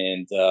it.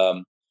 And,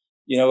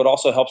 it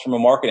also helps from a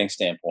marketing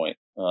standpoint.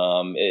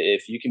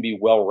 If you can be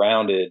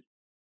well-rounded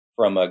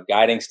from a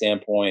guiding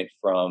standpoint,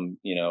 from,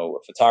 a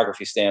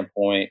photography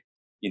standpoint,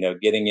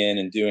 getting in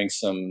and doing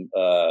some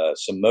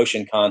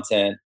motion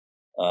content,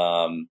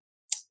 I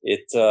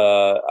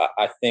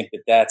think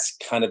that's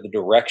kind of the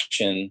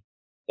direction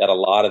that a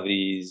lot of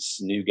these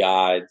new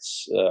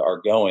guides are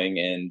going.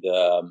 And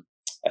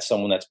as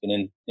someone that's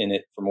been in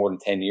it for more than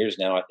 10 years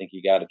now, I think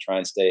you got to try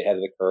and stay ahead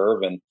of the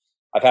curve. And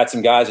I've had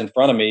some guys in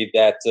front of me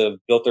that have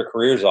built their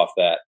careers off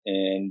that.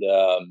 And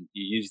you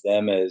use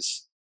them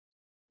as,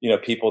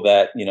 people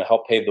that,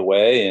 help pave the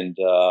way. And,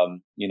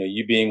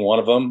 you being one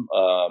of them,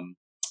 I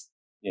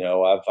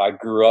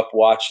grew up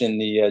watching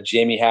the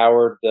Jamie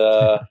Howard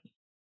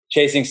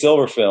Chasing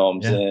Silver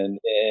films, and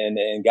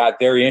got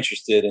very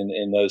interested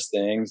in those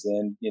things.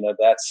 And,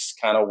 that's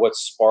kind of what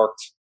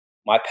sparked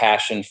my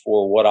passion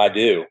for what I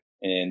do.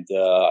 And,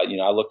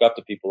 I look up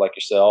to people like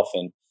yourself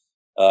and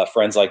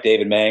friends like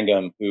David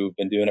Mangum, who've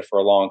been doing it for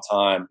a long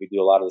time. We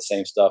do a lot of the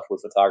same stuff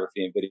with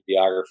photography and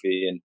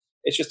videography. And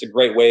it's just a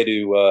great way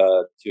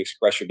to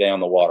express your day on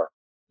the water.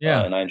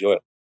 Yeah. And I enjoy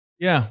it.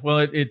 Yeah. Well,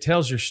 it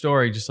tells your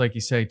story, just like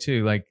you say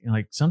too. Like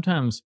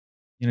sometimes,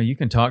 you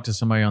can talk to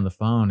somebody on the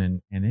phone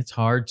and it's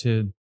hard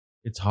to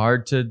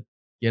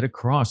get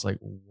across like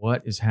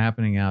what is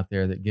happening out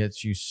there that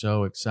gets you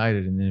so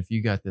excited. And then if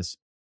you got this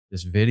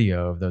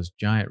video of those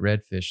giant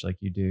redfish like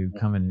you do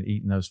coming and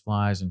eating those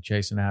flies and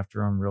chasing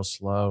after them real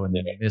slow and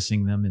then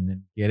missing them and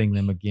then getting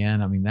them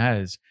again. I mean,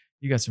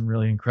 you got some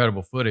really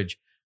incredible footage.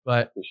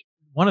 But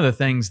one of the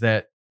things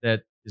that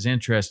is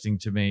interesting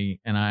to me,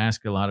 and I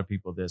ask a lot of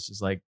people this,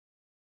 is like, if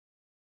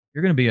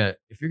you're going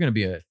to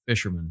be a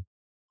fisherman,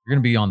 you're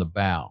going to be on the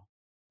bow.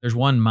 There's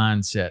one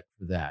mindset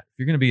for that. If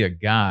you're going to be a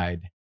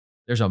guide,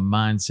 there's a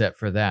mindset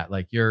for that.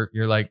 Like you're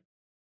like,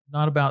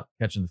 not about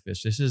catching the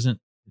fish. This isn't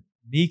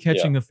me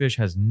catching the fish,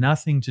 has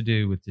nothing to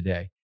do with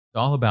today. It's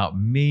all about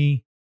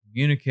me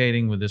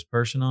communicating with this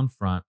person on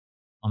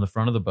the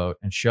front of the boat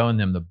and showing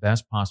them the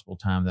best possible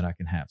time that I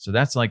can have. So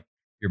that's like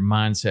your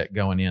mindset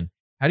going in.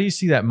 How do you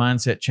see that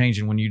mindset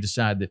changing when you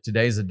decide that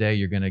today's the day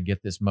you're going to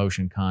get this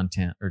motion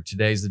content, or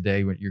today's the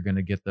day when you're going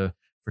to get the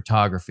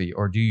photography,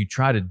 or do you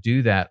try to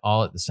do that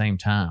all at the same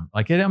time?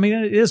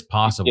 It is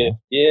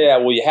possible. Yeah.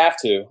 Well, you have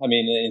to.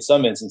 In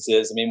some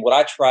instances, what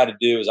I try to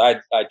do is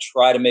I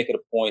try to make it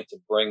a point to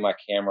bring my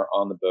camera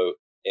on the boat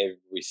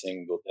every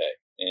single day.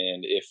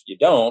 And if you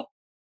don't,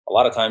 a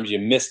lot of times you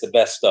miss the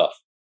best stuff.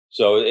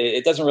 So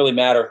it doesn't really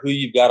matter who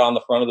you've got on the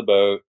front of the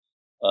boat.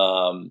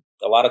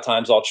 a lot of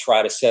times I'll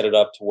try to set it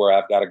up to where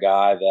I've got a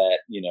guy that,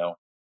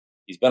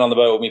 he's been on the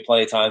boat with me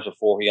plenty of times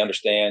before. He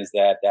understands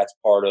that that's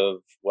part of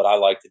what I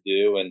like to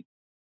do. And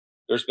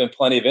there's been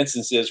plenty of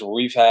instances where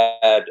we've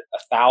had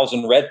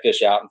 1,000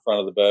 redfish out in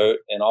front of the boat,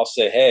 and I'll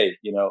say, hey,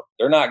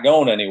 they're not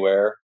going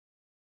anywhere.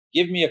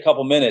 Give me a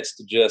couple minutes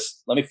to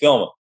just let me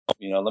film them.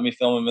 Let me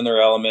film them in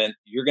their element.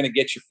 You're going to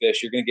get your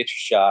fish. You're going to get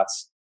your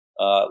shots.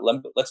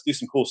 Let's do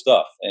some cool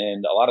stuff.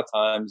 And a lot of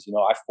times,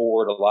 I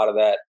forward a lot of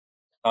that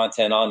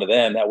content onto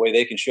them. That way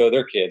they can show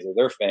their kids or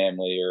their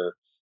family or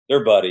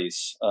their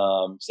buddies.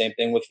 Same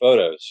thing with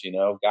photos.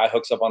 Guy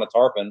hooks up on a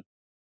tarpon.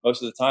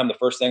 Most of the time, the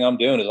first thing I'm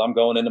doing is I'm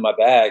going into my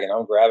bag and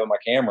I'm grabbing my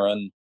camera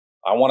and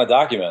I want to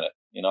document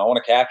it. I want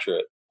to capture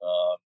it.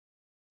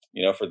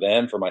 For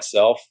them, for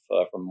myself,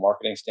 from a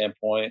marketing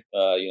standpoint,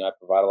 I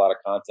provide a lot of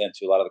content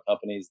to a lot of the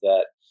companies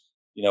that,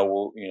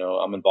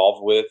 I'm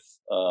involved with.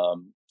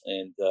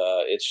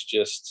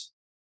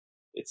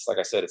 It's like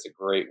I said, it's a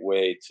great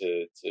way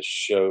to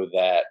show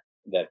that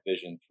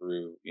vision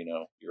through,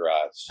 your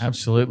eyes.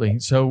 Absolutely.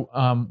 So,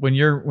 when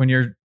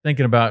you're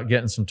thinking about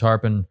getting some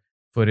tarpon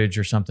footage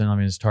or something, I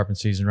mean, it's tarpon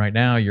season right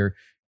now.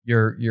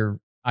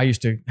 I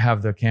used to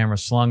have the camera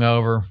slung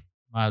over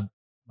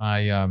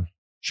my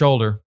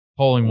shoulder,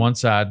 holding one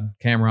side,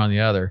 camera on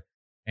the other.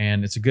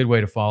 And it's a good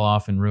way to fall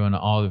off and ruin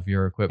all of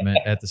your equipment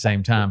at the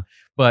same time.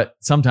 But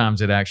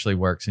sometimes it actually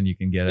works, and you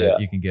can get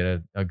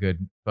a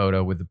good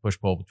photo with the push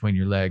pole between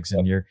your legs,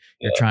 and you're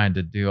trying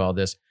to do all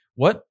this.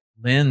 What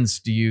lens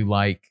do you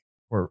like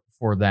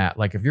for that?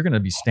 Like if you're going to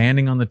be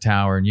standing on the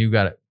tower and you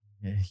got it,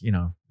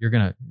 you're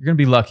going to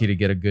be lucky to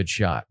get a good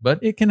shot, but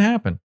it can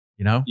happen,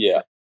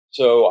 Yeah.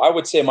 So I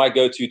would say my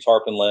go-to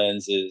tarpon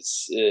lens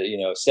is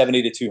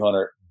 70 to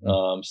 200.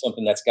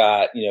 Something that's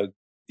got,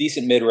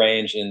 decent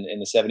mid-range in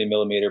the 70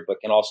 millimeter, but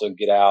can also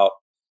get out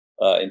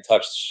and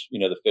touch,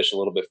 the fish a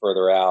little bit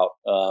further out.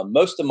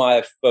 Most of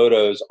my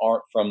photos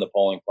aren't from the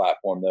polling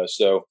platform though.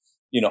 So,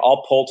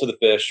 I'll pull to the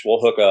fish, we'll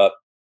hook up,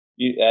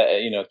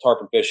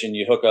 tarpon fishing,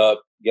 you hook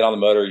up, get on the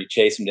motor, you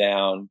chase them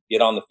down,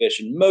 get on the fish.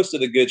 And most of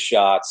the good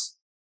shots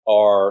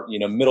are,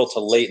 middle to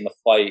late in the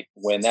fight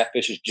when that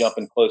fish is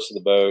jumping close to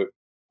the boat.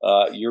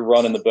 You're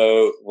running the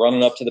boat,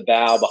 running up to the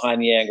bow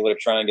behind the angler to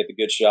try and get the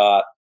good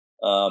shot.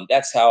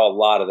 That's how a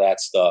lot of that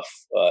stuff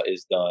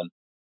is done.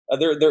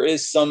 There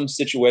is some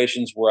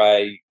situations where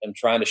I am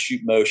trying to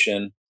shoot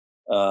motion,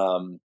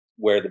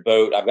 where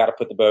I've got to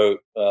put the boat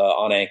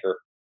on anchor,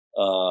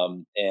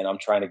 and I'm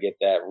trying to get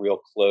that real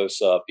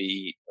close up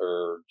eat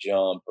or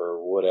jump or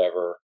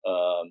whatever.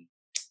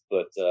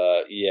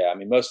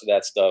 Most of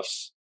that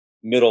stuff's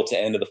middle to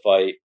end of the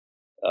fight.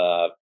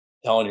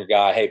 Telling your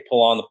guy, hey,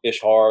 pull on the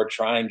fish hard,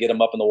 try and get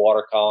them up in the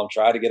water column,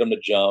 try to get them to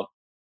jump.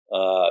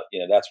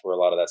 That's where a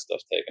lot of that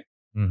stuff's taken.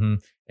 Mm-hmm.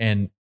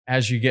 And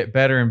as you get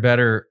better and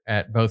better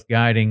at both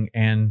guiding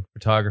and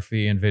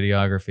photography and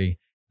videography,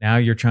 now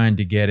you're trying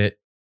to get it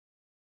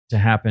to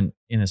happen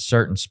in a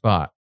certain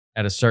spot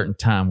at a certain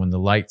time when the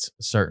light's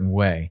a certain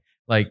way.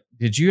 Like,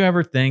 did you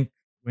ever think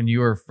when you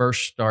were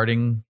first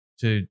starting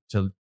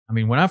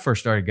when I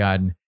first started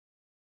guiding,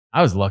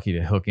 I was lucky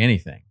to hook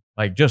anything,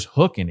 like just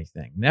hook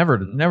anything, never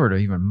to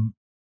even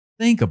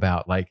think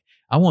about, like,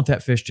 I want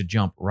that fish to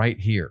jump right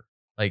here.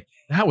 Like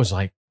that was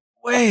like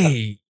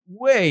way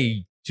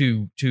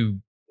too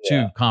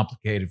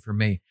complicated for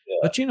me. Yeah.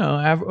 But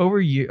over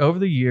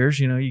the years,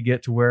 you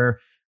get to where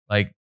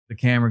like the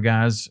camera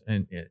guys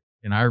in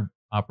our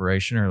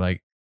operation are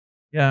like,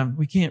 yeah,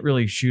 we can't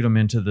really shoot them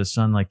into the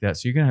sun like that,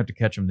 so you're gonna have to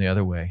catch them the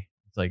other way.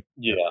 It's like,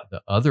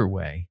 the other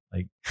way.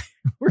 Like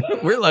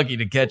we're lucky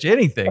to catch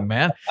anything,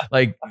 man.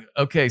 Like,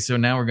 okay, so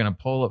now we're gonna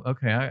pull up.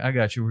 Okay, I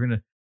got you. We're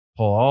gonna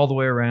pull all the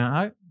way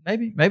around.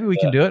 Maybe we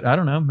can do it. I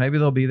don't know. Maybe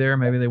they'll be there.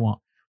 Maybe they won't.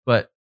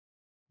 But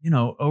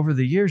over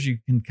the years, you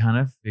can kind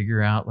of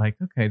figure out like,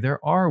 okay, there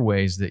are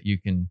ways that you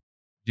can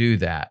do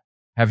that.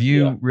 Have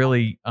you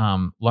really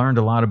learned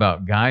a lot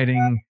about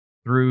guiding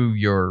through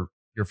your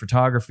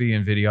photography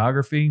and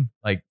videography,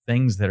 like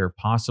things that are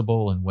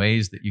possible and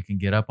ways that you can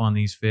get up on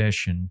these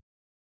fish and,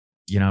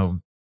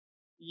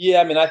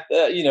 Yeah, I mean,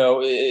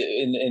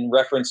 in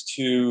reference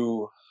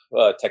to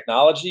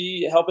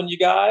technology helping you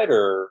guide,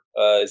 or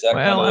is that?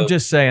 Well, I'm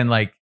just saying,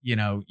 like,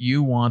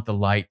 you want the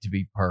light to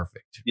be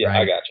perfect. Yeah,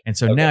 right? I got you. And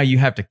so now you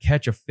have to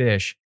catch a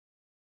fish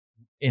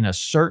in a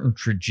certain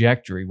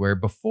trajectory where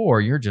before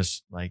you're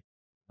just like,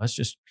 let's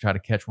just try to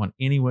catch one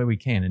any way we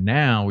can. And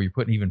now you're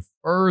putting even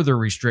further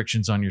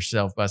restrictions on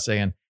yourself by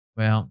saying,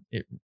 well,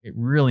 it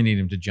really need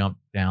him to jump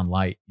down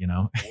light,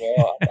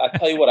 Well, I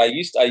tell you what, I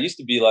used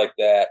to be like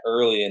that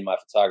early in my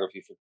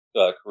photography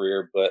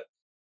career, but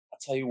I'll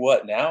tell you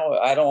what, now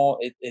I don't.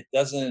 It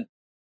doesn't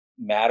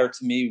matter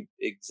to me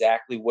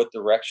exactly what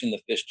direction the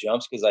fish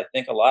jumps, because I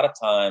think a lot of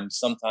times,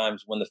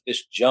 sometimes when the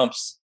fish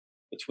jumps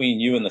between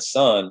you and the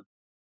sun,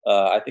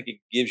 I think it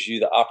gives you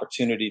the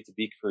opportunity to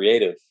be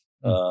creative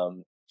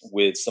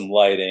with some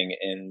lighting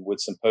and with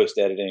some post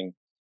editing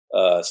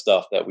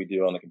stuff that we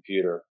do on the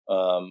computer.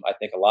 I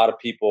think a lot of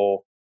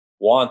people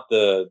want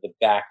the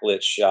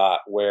backlit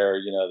shot where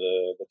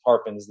the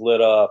tarpon's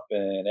lit up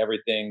and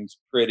everything's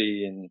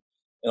pretty and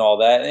and all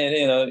that.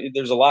 And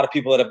there's a lot of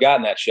people that have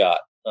gotten that shot,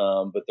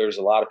 but there's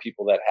a lot of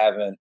people that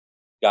haven't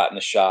gotten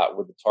the shot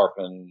with the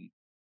tarpon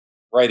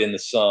right in the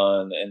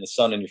sun and the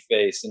sun in your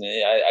face. And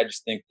I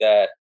just think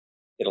that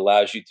it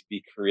allows you to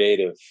be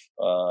creative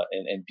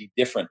and be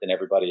different than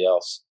everybody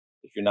else.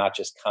 If you're not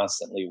just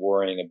constantly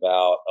worrying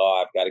about,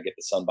 oh, I've got to get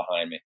the sun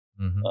behind me.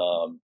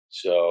 Mm-hmm.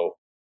 So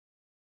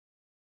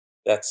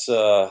that's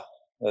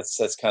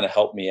kind of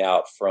helped me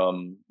out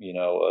from,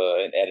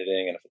 an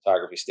editing and a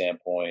photography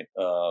standpoint.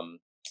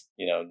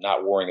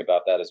 Not worrying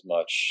about that as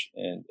much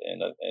and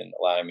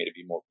allowing me to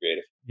be more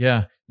creative.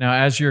 Yeah. Now,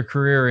 as your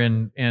career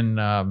in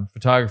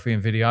photography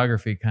and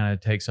videography kind of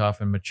takes off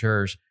and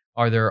matures,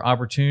 are there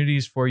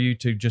opportunities for you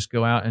to just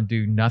go out and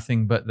do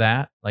nothing but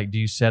that? Like, do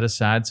you set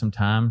aside some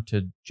time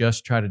to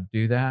just try to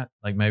do that?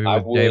 Like maybe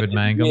with David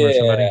Mangum or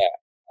somebody?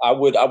 I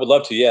would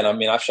love to. Yeah. And I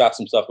mean, I've shot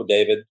some stuff with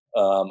David.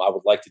 I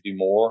would like to do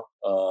more.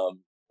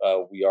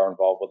 We are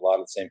involved with a lot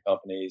of the same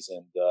companies,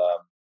 and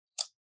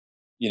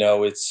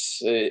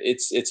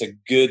it's a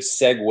good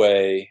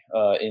segue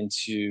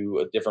into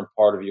a different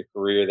part of your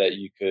career that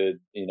you could,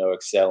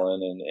 excel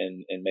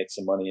in and make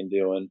some money in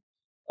doing.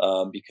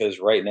 Because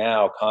right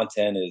now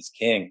content is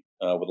king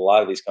with a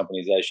lot of these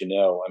companies, as you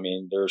know. I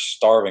mean, they're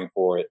starving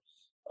for it.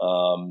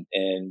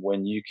 And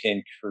when you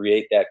can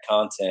create that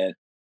content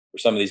for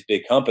some of these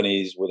big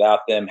companies without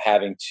them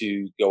having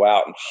to go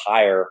out and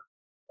hire,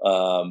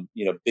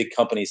 big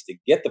companies to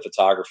get the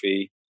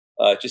photography,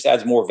 it just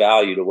adds more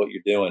value to what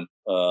you're doing,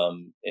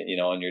 in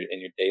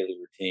your daily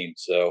routine.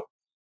 So,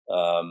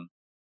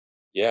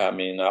 yeah, I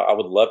mean, I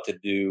would love to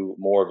do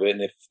more of it.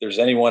 And if there's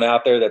anyone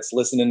out there that's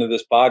listening to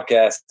this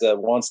podcast that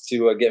wants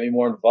to get me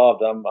more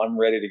involved, I'm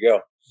ready to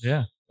go.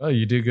 Yeah. Oh,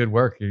 you do good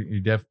work.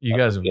 You guys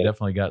have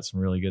definitely got some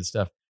really good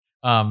stuff.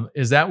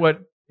 Is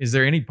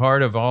there any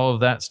part of all of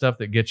that stuff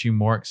that gets you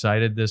more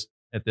excited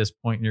at this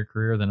point in your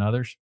career than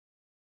others?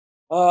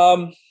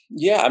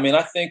 Yeah, I mean,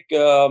 I think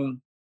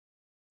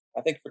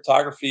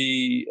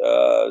photography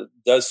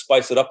does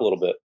spice it up a little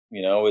bit.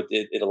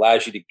 It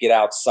allows you to get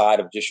outside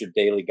of just your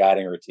daily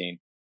guiding routine.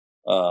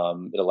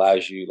 It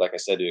allows you, like I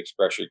said, to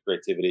express your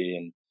creativity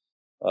and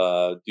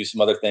do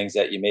some other things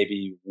that you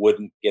maybe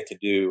wouldn't get to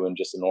do in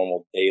just a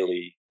normal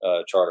daily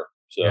charter.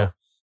 So yeah.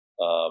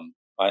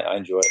 I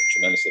enjoy it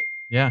tremendously.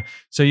 Yeah.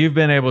 So you've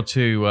been able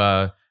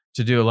to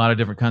do a lot of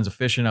different kinds of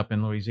fishing up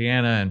in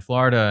Louisiana and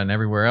Florida and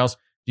everywhere else.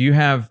 Do you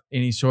have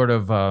any sort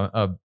of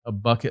a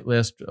bucket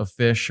list of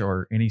fish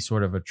or any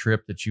sort of a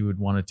trip that you would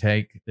want to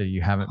take that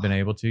you haven't been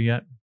able to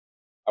yet?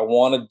 I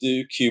want to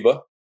do Cuba,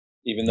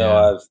 even though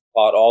I've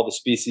caught all the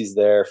species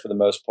there for the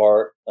most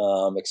part,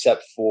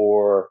 except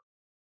for,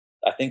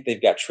 I think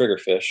they've got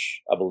triggerfish,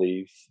 I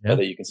believe,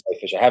 that you can say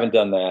fish. I haven't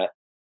done that.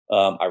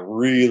 I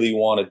really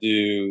want to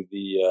do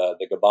the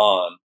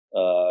Gabon,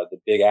 the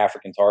big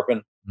African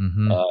tarpon.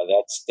 Mm-hmm.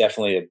 That's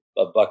definitely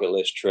a bucket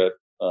list trip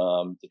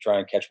to try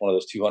and catch one of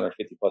those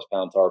 250 plus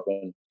pound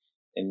tarpon.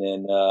 And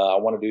then I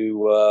want to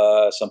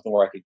do something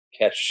where I could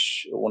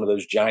catch one of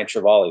those giant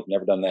trevally. I've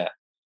never done that.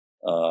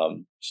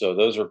 So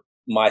those are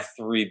my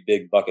 3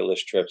 big bucket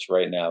list trips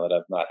right now that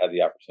I've not had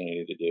the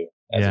opportunity to do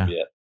as of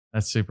yet.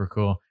 That's super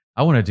cool.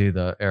 I want to do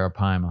the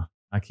Arapaima.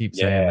 I keep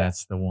saying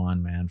that's the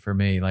one, man, for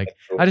me. Like,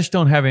 cool. I just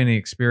don't have any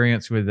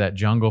experience with that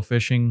jungle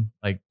fishing.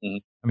 Like,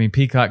 I mean,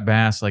 peacock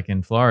bass, like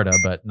in Florida,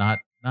 but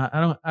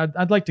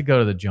I'd like to go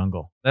to the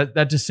jungle.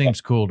 That just seems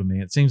cool to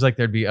me. It seems like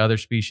there'd be other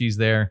species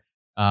there.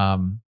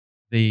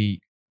 The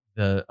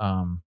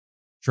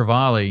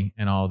trevally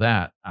and all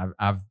that.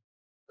 I've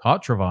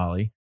caught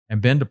trevally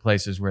and been to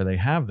places where they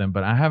have them,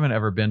 but I haven't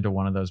ever been to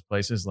one of those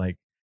places. Like,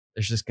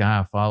 there's this guy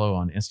I follow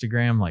on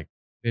Instagram, like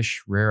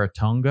Fish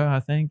Rarotonga, I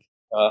think.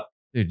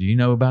 Dude, do you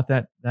know about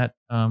that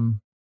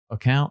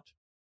account?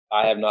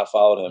 I have not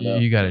followed him. No.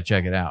 You got to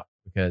check it out,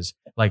 because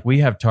like we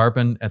have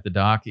tarpon at the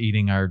dock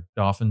eating our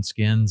dolphin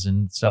skins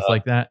and stuff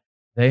like that.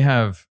 They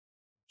have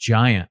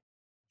giant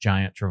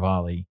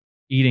trevally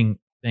eating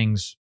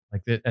things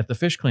like that at the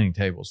fish cleaning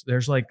tables.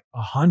 There's like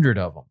 100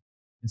 of them.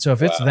 And so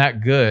if it's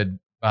that good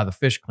by the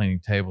fish cleaning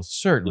tables,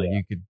 certainly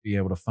you could be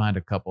able to find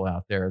a couple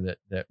out there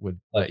that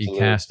would let you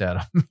cast at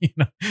them.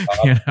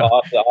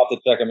 I'll have to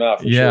check them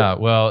out. For sure.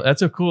 Well,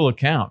 that's a cool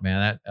account,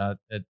 man.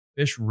 That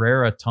Fish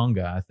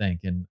Rarotonga, I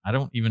think, and I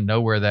don't even know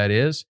where that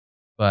is,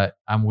 but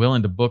I'm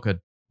willing to book a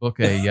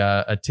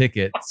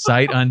ticket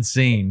sight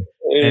unseen.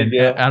 And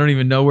I don't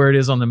even know where it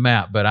is on the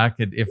map, but I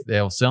could, if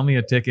they'll sell me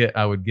a ticket,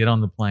 I would get on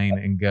the plane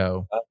and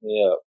go.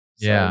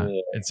 Yeah,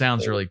 it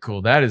sounds really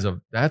cool. That's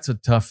a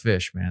tough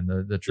fish, man.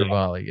 The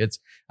trevally.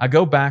 I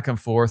go back and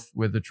forth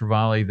with the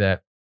trevally,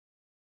 that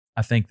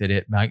I think that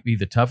it might be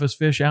the toughest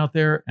fish out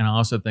there, and I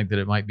also think that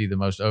it might be the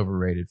most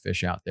overrated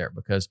fish out there,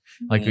 because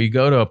like you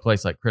go to a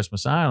place like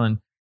Christmas Island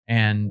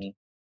and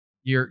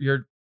I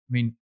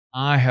mean,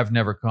 I have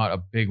never caught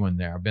a big one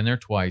there. I've been there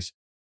twice,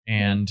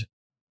 and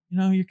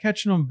you're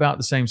catching them about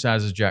the same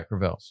size as Jack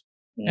Crevalles,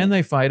 and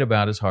they fight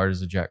about as hard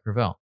as a Jack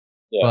Crevalle.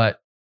 But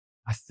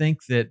I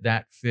think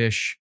that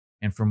fish,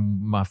 and from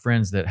my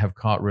friends that have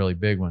caught really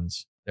big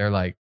ones, they're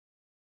like,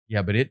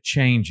 but it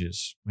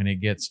changes when it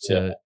gets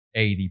to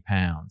 80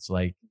 pounds.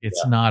 Like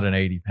it's Yeah. not an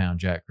 80-pound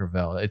Jack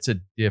Crevalle. It's a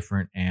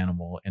different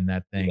animal, and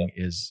that thing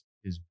Yeah. is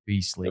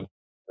beastly.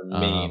 They're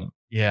mean.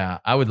 Yeah,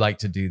 I would like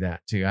to do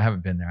that too. I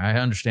haven't been there. I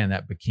understand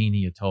that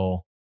Bikini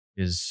Atoll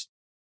is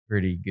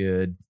pretty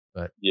good,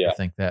 but Yeah. I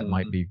think that Mhm.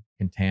 might be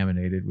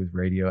contaminated with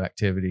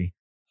radioactivity.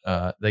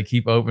 They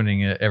keep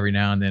opening it every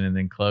now and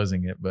then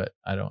closing it, but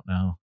I don't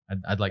know.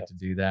 I'd like to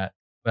do that.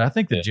 But I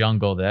think the Yeah.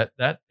 jungle, that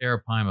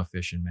Arapaima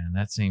fishing, man,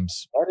 that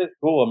seems, That is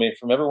cool. I mean,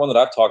 from everyone that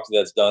I've talked to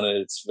that's done it,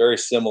 it's very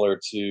similar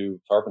to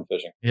tarpon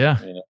fishing.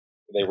 yeah. You know,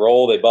 they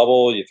roll, they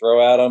bubble, you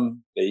throw at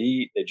them, they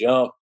eat, they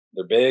jump,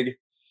 they're big.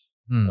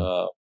 Hmm.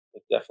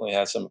 It definitely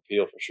has some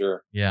appeal for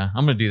sure. Yeah,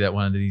 I'm going to do that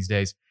one of these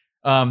days.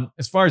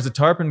 As far as the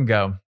tarpon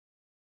go,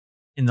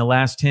 in the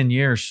last 10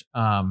 years,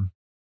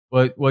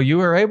 well,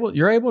 you're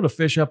able to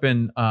fish up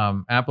in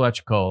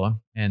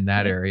Apalachicola and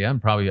that Mhm. area,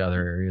 and probably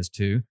other areas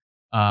too.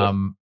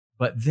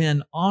 But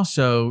then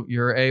also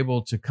you're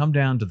able to come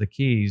down to the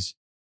Keys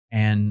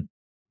and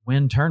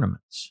win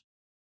tournaments.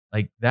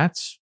 Like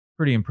that's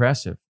pretty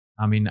impressive.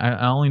 I mean,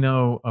 I only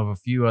know of a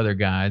few other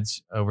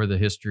guides over the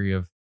history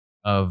of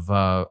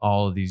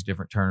all of these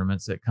different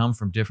tournaments that come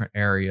from different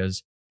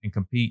areas and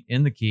compete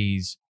in the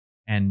Keys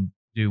and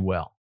do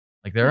well.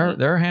 Like there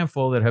are a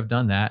handful that have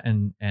done that,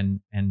 and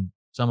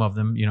some of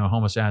them,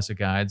 Homosassa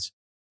guides,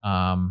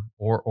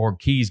 or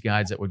Keys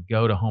guides that would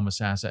go to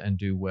Homosassa and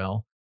do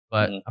well.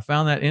 But Mhm. I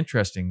found that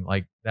interesting.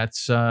 Like that's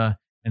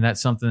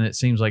something that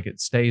seems like it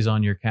stays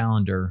on your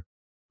calendar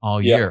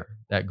all Yeah. year.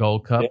 That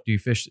Gold Cup. Yeah. Do you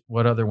fish?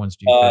 What other ones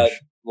do you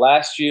fish?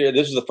 Last year,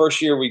 this was the first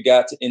year we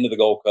got into the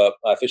Gold Cup.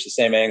 I fished the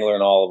same angler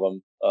in all of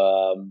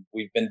them.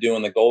 We've been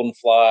doing the Golden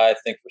Fly, I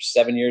think, for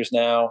 7 years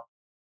now.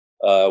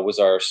 Was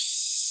our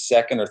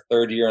second or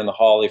third year in the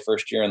Holly,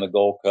 first year in the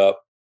Gold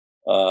Cup.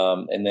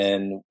 And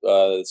then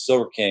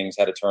Silver Kings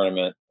had a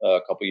tournament a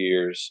couple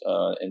years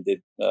and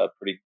did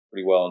pretty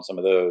well in some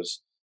of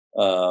those.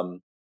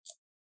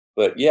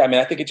 But yeah, I mean,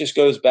 I think it just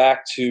goes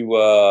back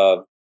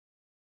to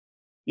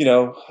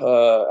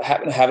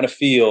having a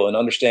feel and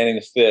understanding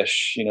the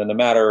fish. No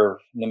matter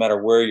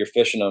where you're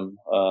fishing them,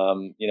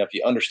 if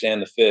you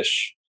understand the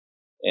fish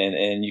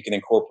and you can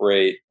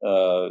incorporate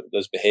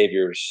those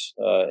behaviors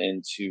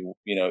into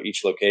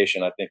each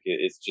location, I think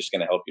it's just going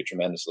to help you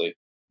tremendously.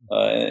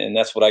 And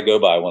that's what I go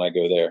by when I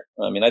go there.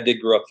 I mean, I did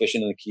grow up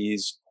fishing in the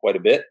Keys quite a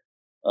bit,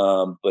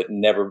 but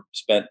never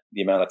spent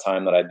the amount of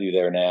time that I do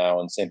there now.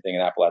 And same thing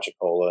in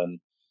Apalachicola. And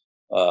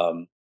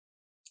um,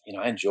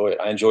 I enjoy it.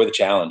 I enjoy the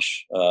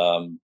challenge.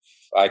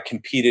 I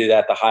competed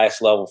at the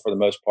highest level for the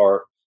most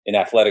part in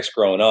athletics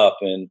growing up,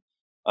 and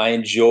I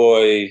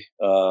enjoy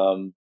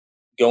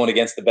going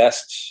against the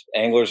best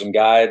anglers and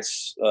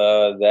guides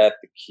that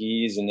the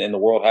Keys and the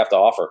world have to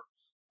offer,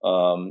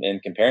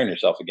 and comparing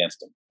yourself against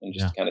them, and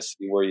just kind of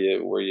see where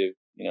you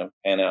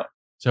pan out.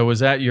 So was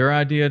that your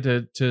idea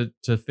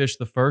to fish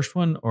the first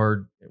one,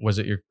 or was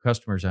it your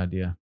customer's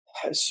idea?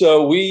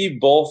 So we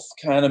both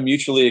kind of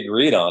mutually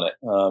agreed on it.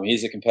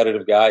 He's a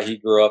competitive guy. He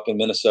grew up in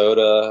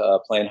Minnesota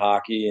playing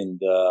hockey, and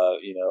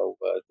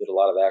did a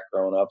lot of that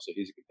growing up. So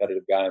he's a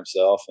competitive guy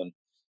himself. And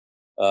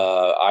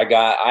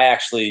I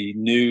actually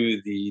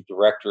knew the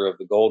director of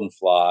the Golden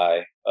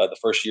Fly the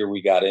first year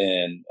we got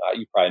in.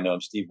 You probably know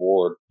him, Steve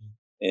Ward,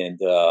 and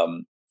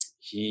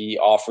he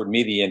offered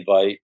me the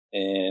invite.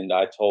 And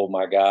I told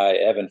my guy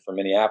Evan from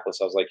Minneapolis,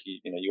 I was like,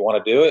 you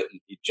want to do it? And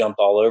he jumped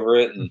all over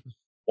it. And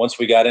once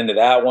we got into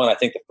that one, I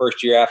think the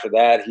first year after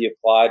that, he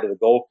applied to the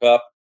Gold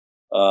Cup,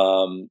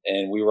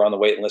 and we were on the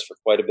waiting list for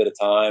quite a bit of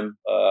time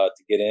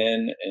to get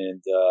in.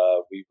 And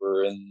we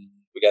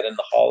got in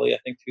the Holly, I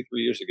think 2-3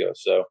 years ago.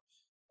 So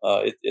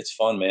it's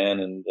fun, man.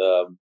 And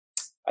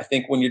I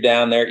think when you're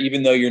down there,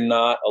 even though you're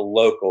not a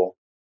local,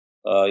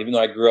 even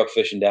though I grew up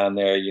fishing down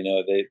there,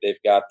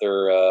 they've got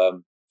their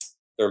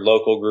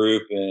local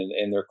group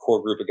and their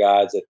core group of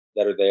guides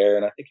that are there.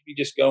 And I think if you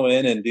just go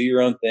in and do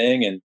your own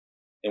thing and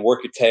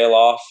work your tail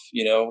off,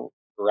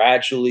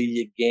 gradually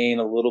you gain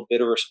a little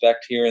bit of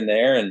respect here and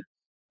there. And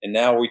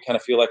now we kind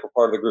of feel like we're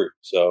part of the group.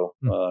 So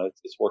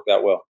it's worked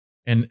out well.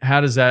 And how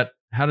does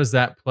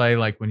that play?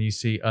 Like when you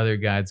see other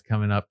guides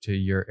coming up to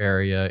your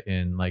area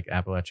in like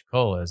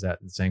Apalachicola, is that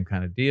the same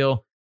kind of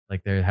deal?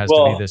 Like there has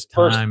to be this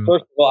time.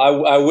 First of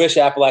all, I wish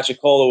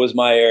Apalachicola was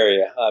my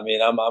area. I mean,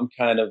 I'm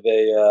kind of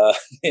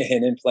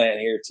an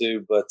implant here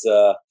too, but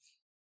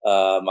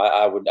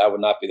I would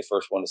not be the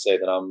first one to say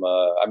that I'm.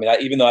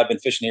 Even though I've been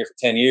fishing here for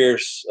 10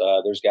 years,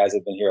 there's guys that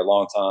have been here a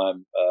long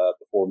time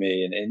before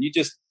me, and you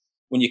just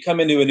when you come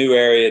into a new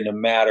area, no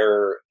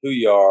matter who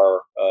you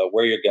are,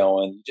 where you're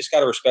going, you just got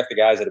to respect the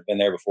guys that have been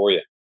there before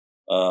you.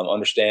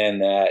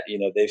 Understand that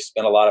they've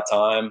spent a lot of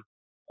time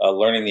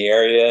learning the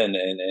area and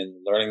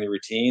learning the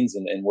routines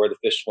and where the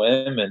fish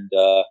swim, and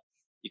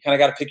you kind of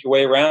got to pick your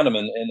way around them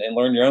and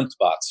learn your own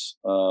spots.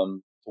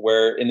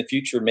 Where in the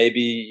future,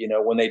 maybe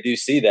when they do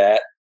see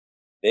that,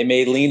 they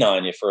may lean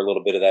on you for a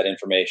little bit of that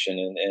information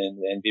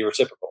and be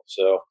reciprocal.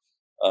 So,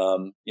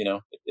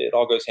 it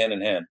all goes hand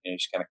in hand. You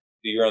just kind of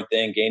do your own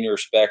thing, gain your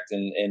respect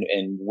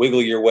and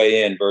wiggle your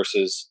way in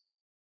versus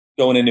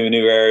going into a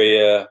new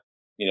area,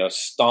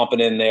 stomping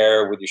in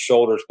there with your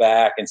shoulders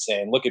back and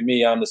saying, "Look at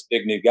me, I'm this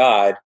big new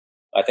guide."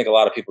 I think a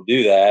lot of people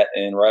do that,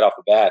 and right off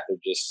the bat,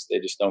 they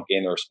just don't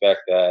gain the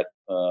respect that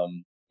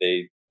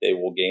they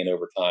will gain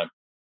over time.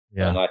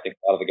 Yeah. And I think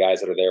a lot of the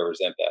guys that are there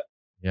resent that.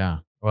 Yeah.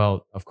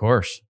 Well, of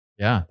course.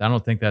 Yeah. I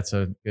don't think that's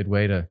a good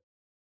way to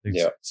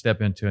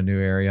step into a new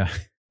area.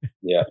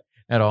 Yeah.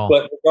 At all.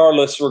 But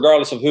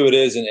regardless of who it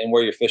is and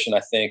where you're fishing, I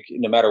think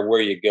no matter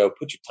where you go,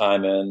 put your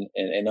time in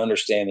and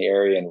understand the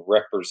area and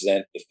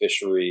represent the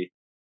fishery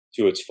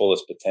to its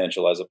fullest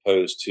potential, as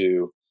opposed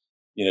to,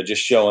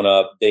 just showing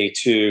up day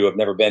 2. I've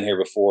never been here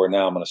before.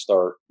 Now I'm going to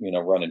start,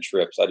 running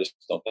trips. I just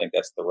don't think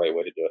that's the right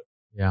way to do it.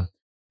 Yeah.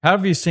 How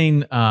have you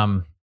seen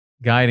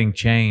guiding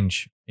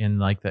change in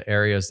like the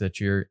areas that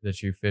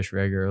you fish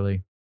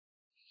regularly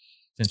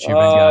since you've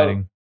been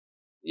guiding?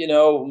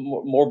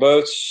 More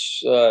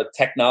boats.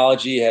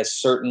 Technology has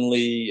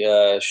certainly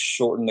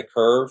shortened the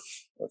curve,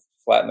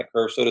 flattened the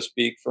curve, so to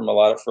speak, for a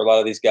lot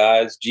of these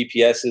guys.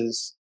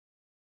 GPS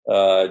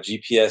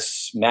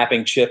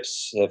mapping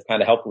chips have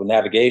kind of helped with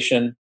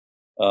navigation.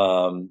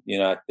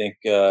 I think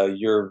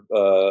you're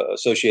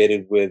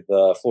associated with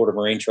Florida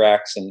Marine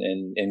Tracks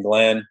in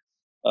Glenn,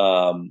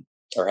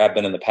 or have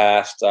been in the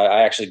past.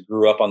 I actually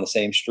grew up on the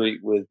same street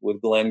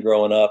with Glenn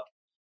growing up.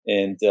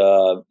 And,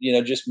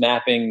 just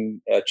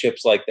mapping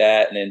chips like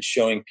that and then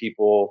showing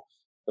people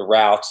the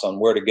routes on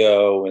where to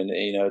go. And,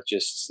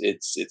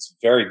 it's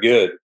very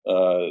good.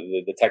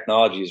 The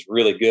technology is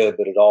really good,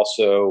 but it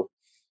also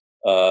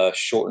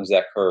shortens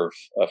that curve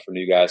for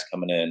new guys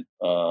coming in,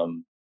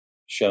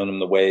 showing them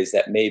the ways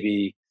that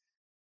maybe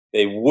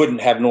they wouldn't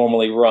have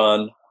normally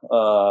run,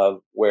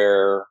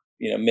 where,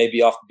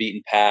 maybe off the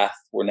beaten path,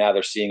 where now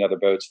they're seeing other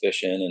boats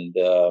fishing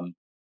and,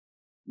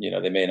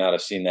 they may not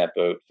have seen that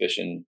boat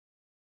fishing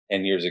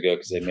 10 years ago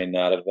because they may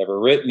not have ever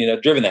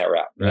driven that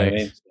route. You know what I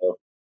mean?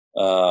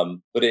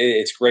 So, but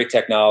it's great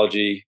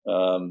technology.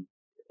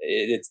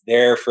 It's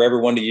there for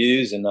everyone to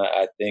use, and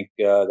I think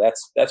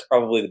that's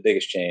probably the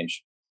biggest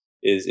change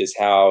is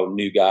how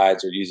new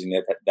guides are using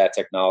that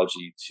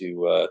technology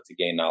to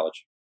gain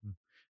knowledge.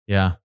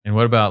 Yeah, and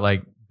what about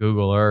like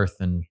Google Earth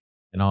and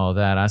all of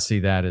that? I see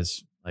that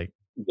as like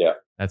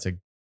that's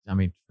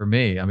for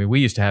me.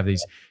 We used to have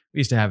these. We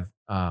used to have.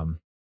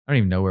 I don't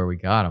even know where we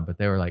got them, but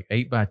they were like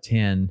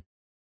 8x10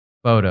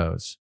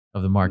 photos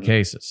of the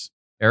Marquesas,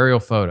 aerial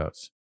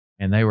photos.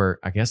 And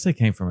I guess they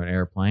came from an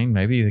airplane.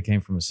 Maybe they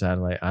came from a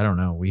satellite. I don't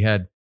know. We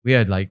had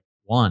like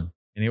one,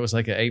 and it was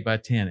like an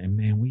 8x10. And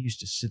man, we used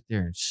to sit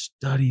there and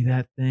study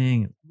that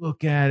thing and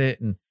look at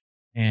it. And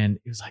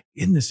it was like,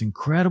 isn't this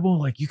incredible?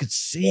 Like you could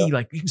see, you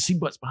can see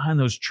what's behind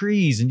those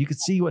trees and you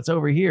could see what's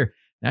over here.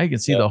 Now you can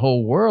see the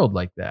whole world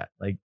like that.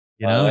 Like,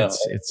 it's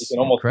you can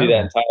almost see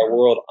that entire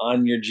world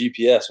on your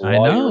GPS. I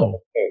know.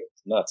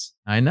 It's nuts.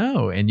 I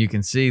know. And you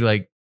can see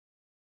what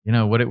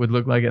it would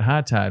look like at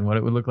high tide and what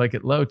it would look like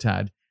at low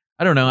tide.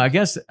 I don't know. I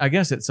guess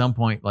at some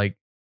point, like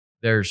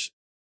there's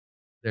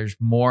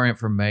more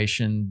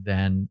information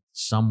than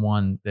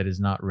someone that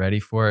is not ready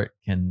for it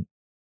can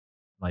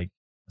like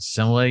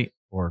assimilate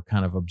or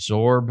kind of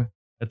absorb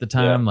at the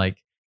time. Like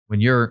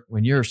when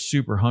you're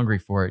super hungry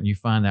for it and you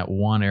find that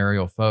one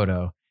aerial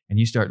photo, and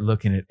you start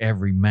looking at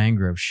every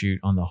mangrove shoot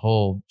on the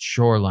whole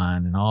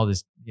shoreline and all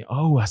this.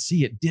 Oh, I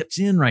see it dips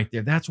in right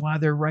there. That's why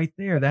they're right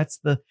there. That's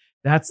the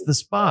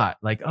spot.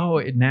 Like,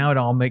 now it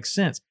all makes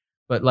sense.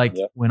 But like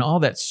when all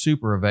that's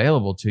super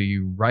available to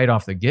you right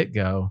off the get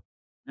go,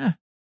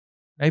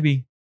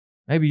 maybe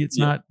it's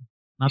not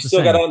the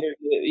still same.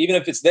 Even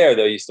if it's there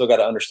though, you still got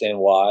to understand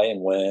why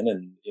and when,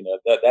 and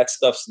that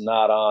stuff's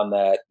not on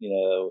that,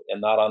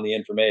 and not on the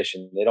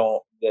information. They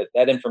don't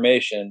that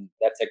information,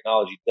 that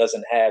technology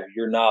doesn't have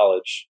your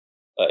knowledge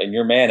and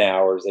your man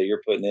hours that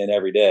you're putting in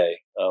every day,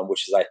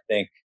 which is, I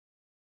think,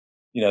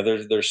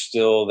 there's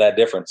still that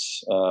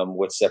difference.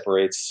 What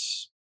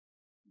separates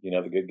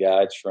the good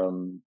guides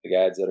from the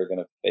guides that are going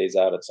to phase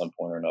out at some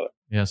point or another.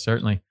 Yeah,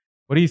 certainly.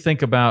 What do you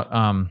think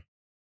about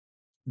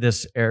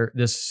this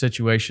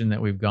situation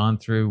that we've gone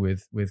through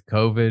with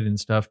COVID and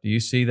stuff? Do you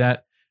see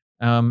that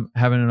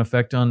having an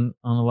effect on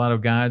a lot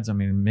of guides?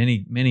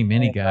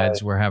 Many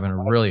guides were having a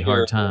really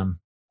hard time.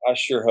 I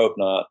sure hope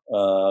not.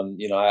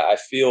 I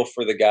feel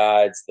for the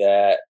guides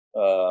that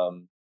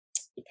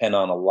depend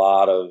on a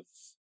lot of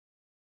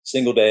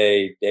single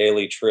day,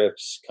 daily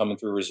trips, coming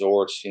through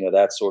resorts,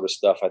 that sort of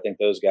stuff. I think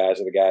those guys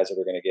are the guys that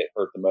are going to get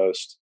hurt the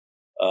most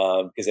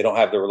because they don't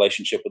have the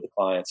relationship with the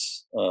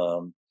clients.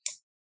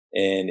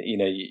 And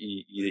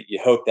you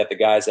hope that the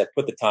guys that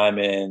put the time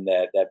in,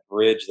 that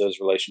bridge those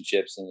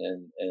relationships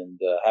and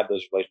have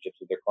those relationships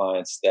with their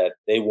clients, that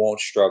they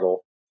won't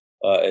struggle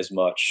as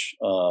much.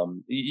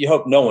 You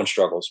hope no one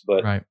struggles,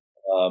 but right.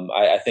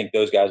 I think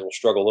those guys will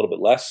struggle a little bit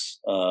less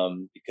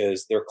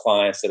because their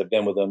clients that have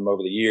been with them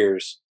over the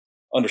years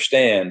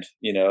understand,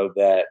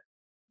 that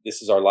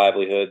this is our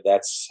livelihood.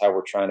 That's how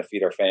we're trying to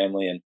feed our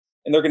family, and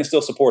they're going to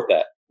still support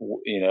that,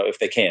 if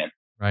they can.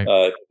 Right.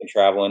 If they can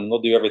travel, and they'll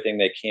do everything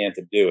they can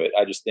to do it.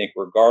 I just think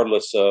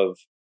regardless of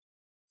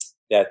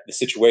that the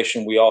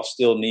situation, we all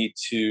still need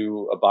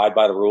to abide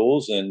by the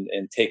rules and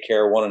take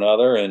care of one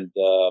another. And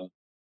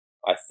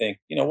I think,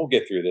 we'll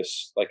get through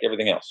this like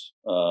everything else.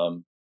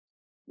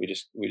 We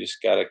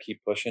just got to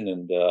keep pushing,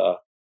 and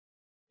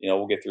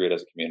we'll get through it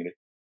as a community.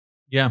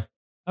 Yeah,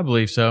 I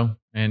believe so.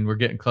 And we're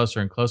getting closer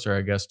and closer,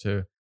 I guess,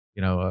 to,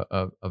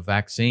 a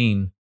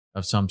vaccine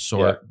of some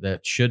sort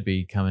that should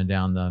be coming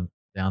down the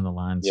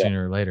line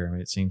sooner or later. I mean,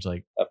 it seems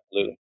like,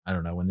 absolutely. I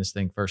don't know, when this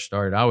thing first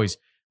started, I always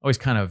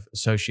kind of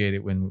associate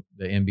it when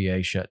the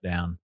NBA shut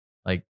down.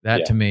 Like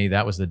that to me,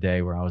 that was the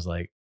day where I was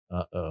like,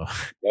 uh-oh.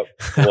 Yep.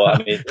 Well,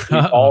 I mean, we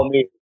all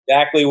knew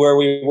exactly where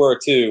we were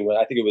too. When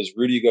I think it was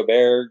Rudy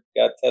Gobert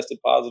got tested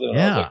positive. And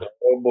I was like,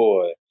 oh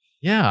boy.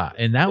 Yeah.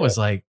 And that was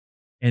like,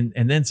 and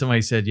then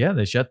somebody said, yeah,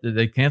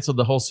 they canceled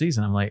the whole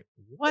season. I'm like,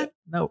 what?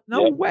 No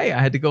way.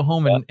 I had to go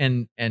home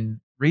and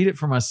read it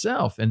for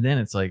myself. And then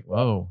it's like,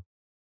 whoa,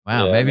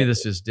 wow, maybe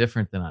this is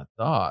different than I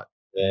thought.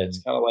 Yeah,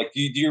 it's kind of like,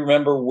 do you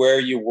remember where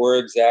you were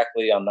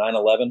exactly on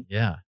 9/11?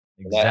 Yeah,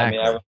 exactly.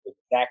 I remember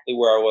exactly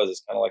where I was.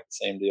 It's kind of like the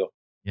same deal.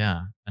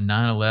 Yeah, a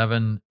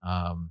 9/11.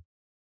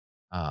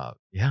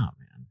 Yeah,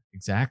 man,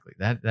 exactly.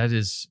 That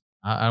is,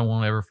 I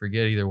won't ever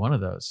forget either one of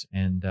those.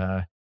 And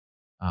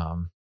my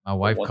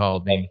wife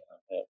called me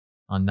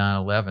on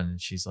 9/11,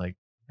 and she's like,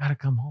 "You gotta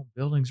come home.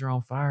 Buildings are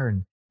on fire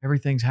and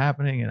everything's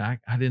happening." And I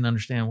didn't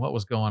understand what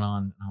was going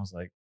on. And I was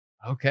like,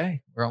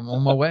 okay, I'm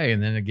on my way.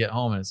 And then to get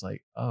home and it's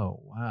like, oh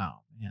wow,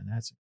 man,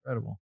 that's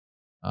incredible.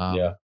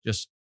 You'll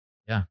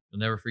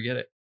never forget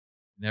it.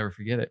 Never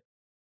forget it.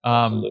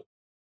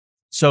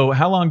 So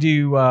how long do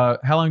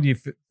you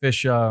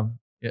fish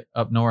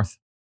up north?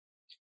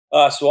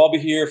 So I'll be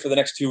here for the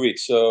next 2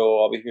 weeks.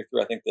 So I'll be here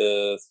through, I think,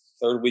 the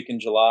third week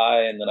in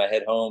July, and then I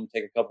head home,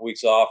 take a couple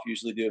weeks off,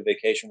 usually do a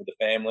vacation with the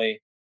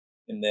family,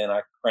 and then I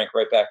crank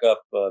right back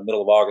up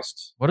middle of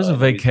August. What does a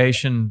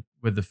vacation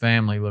with the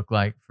family look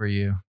like for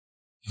you?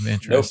 I'm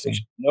interested.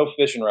 No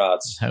fishing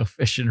rods. No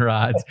fishing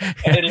rods.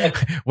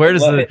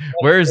 Where's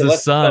the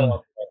sun?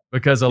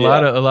 Because a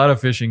lot of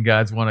fishing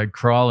guides want to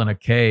crawl in a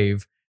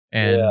cave,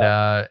 and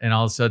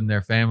all of a sudden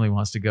their family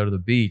wants to go to the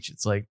beach.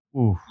 It's like,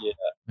 ooh,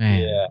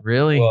 man,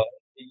 really? Well,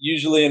 it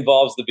usually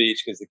involves the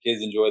beach because the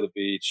kids enjoy the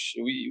beach.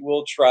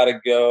 We'll try to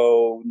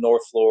go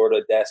North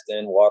Florida,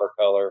 Destin,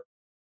 watercolor,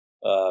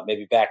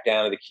 maybe back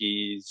down to the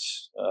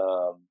Keys.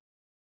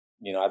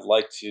 I'd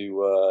like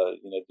to,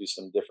 do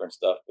some different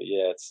stuff, but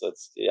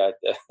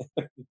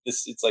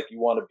it's like you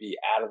want to be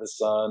out of the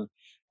sun,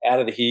 out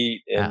of the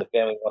heat, and the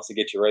family wants to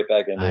get you right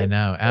back into it. I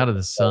know, out of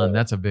the sun.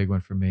 That's a big one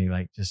for me.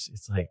 Like,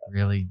 it's like,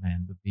 really,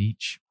 man, the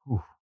beach,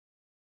 whew,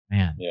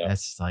 man,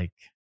 that's like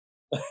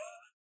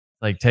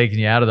taking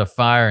you out of the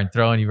fire and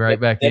throwing you right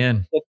back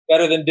in. It's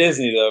better than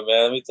Disney though,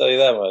 man. Let me tell you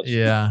that much.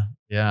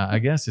 Yeah. I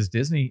guess is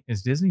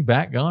Disney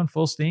back going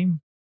full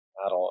steam?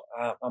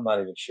 I'm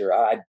not even sure.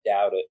 I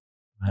doubt it.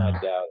 Wow. I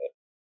doubt it.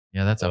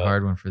 Yeah, that's a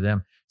hard one for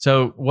them.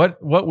 So what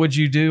would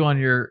you do on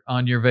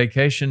your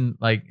vacation?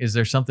 Like, is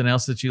there something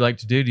else that you like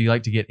to do? Do you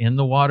like to get in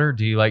the water?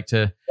 Do you like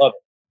to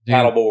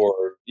paddleboard?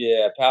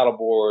 Yeah,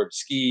 paddleboard,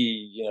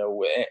 ski,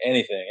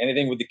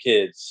 anything with the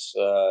kids,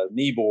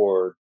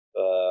 kneeboard,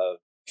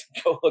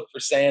 go look for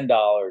sand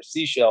dollars,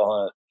 seashell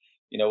hunt,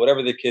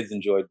 whatever the kids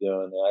enjoy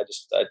doing.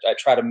 I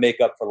try to make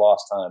up for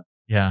lost time.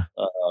 Yeah.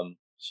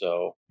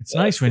 So it's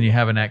nice when you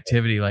have an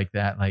activity like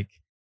that, like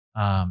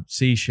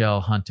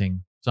seashell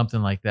hunting,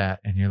 something like that,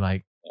 and you're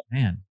like,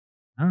 man,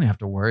 I don't even have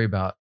to worry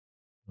about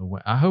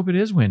I hope it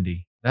is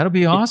windy. That'll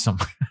be awesome.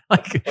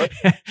 like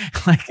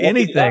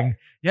anything.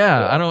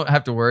 Yeah, I don't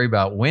have to worry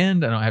about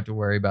wind. I don't have to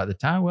worry about the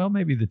tide. Well,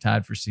 maybe the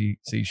tide for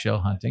seashell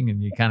hunting,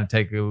 and you kind of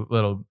take a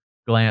little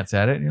glance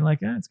at it, and you're like,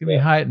 it's gonna be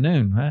high at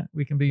noon. Huh?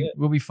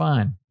 We'll be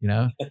fine,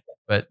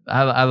 But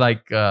I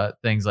like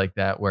things like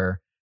that where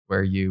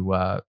you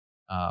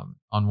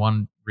on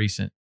one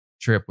recent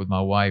trip with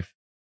my wife,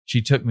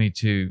 she took me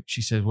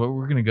she said, well,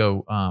 we're going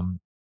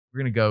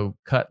to go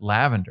cut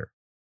lavender.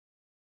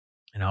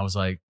 And I was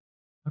like,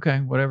 okay,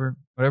 whatever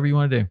you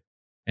want to do.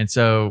 And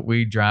so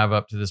we drive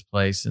up to this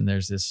place, and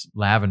there's this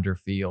lavender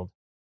field,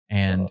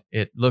 and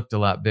it looked a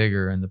lot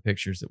bigger in the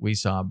pictures that we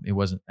saw. It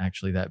wasn't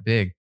actually that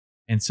big.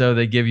 And so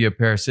they give you a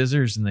pair of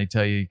scissors, and they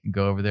tell you can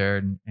go over there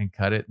and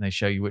cut it. And they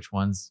show you which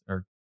ones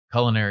are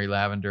culinary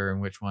lavender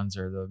and which ones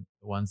are the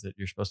ones that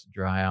you're supposed to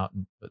dry out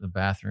and put in the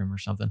bathroom or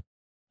something.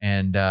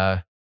 And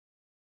I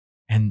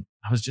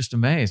was just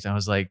amazed. I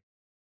was like,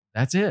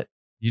 that's it.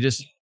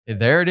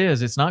 There it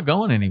is. It's not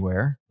going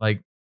anywhere.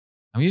 Like,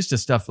 I'm used to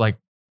stuff like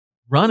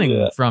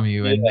running from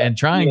you and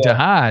trying to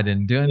hide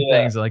and doing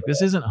things like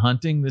this isn't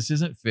hunting. This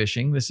isn't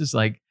fishing. This is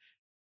like,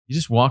 you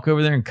just walk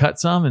over there and cut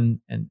some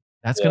and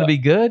that's going to be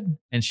good.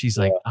 And she's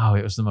like, oh,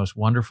 it was the most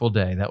wonderful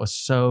day. That was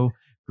so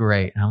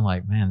great. And I'm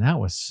like, man, that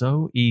was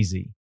so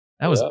easy.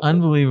 That was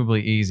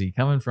unbelievably easy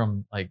coming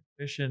from like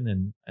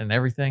fishing and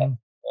everything.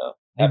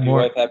 Happy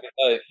wife, happy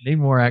life. Need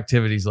more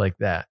activities like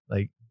that.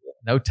 Like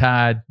no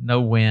tide,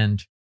 no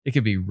wind. It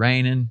could be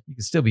raining. You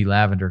could still be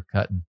lavender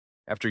cutting.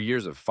 After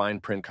years of fine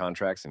print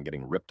contracts and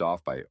getting ripped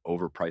off by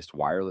overpriced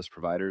wireless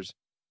providers,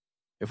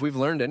 If we've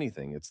learned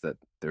anything, it's that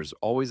there's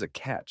always a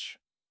catch.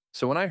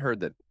 So when I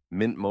heard that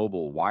Mint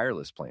Mobile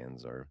wireless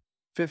plans are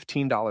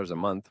 $15 a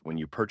month when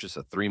you purchase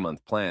a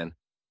 3-month plan,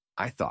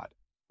 I thought,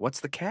 what's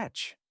the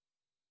catch?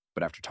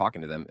 But after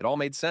talking to them, it all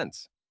made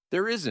sense.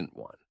 There isn't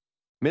one.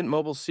 Mint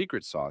Mobile's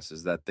secret sauce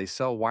is that they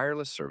sell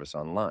wireless service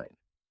online.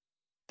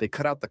 They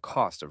cut out the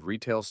cost of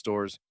retail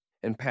stores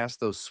and pass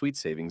those sweet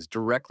savings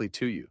directly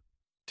to you.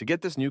 To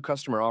get this new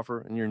customer offer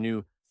and your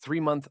new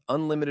 3-month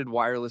unlimited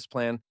wireless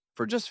plan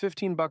for just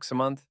 $15 a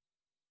month,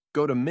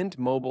 go to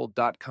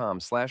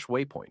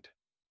mintmobile.com/waypoint.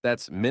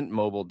 That's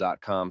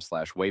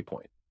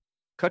mintmobile.com/waypoint.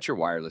 Cut your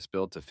wireless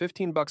bill to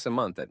 $15 a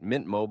month at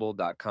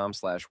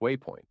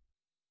mintmobile.com/waypoint.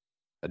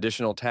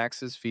 Additional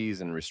taxes, fees,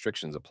 and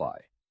restrictions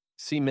apply.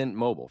 See Mint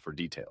Mobile for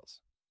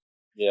details.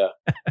 Yeah.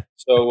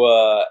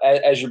 So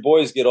as your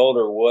boys get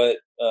older, what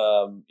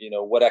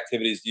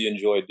activities do you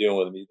enjoy doing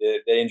with them?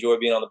 They enjoy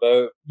being on the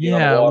boat?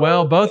 Yeah,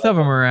 well, both of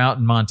them are out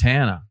in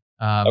Montana.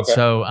 Okay.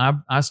 So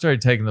I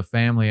started taking the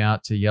family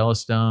out to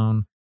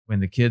Yellowstone when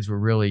the kids were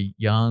really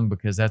young,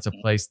 because that's a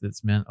place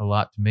that's meant a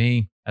lot to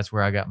me. That's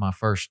where I got my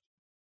first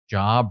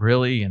job,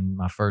 really, and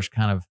my first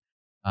kind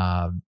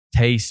of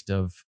taste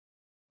of,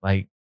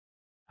 like,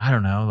 I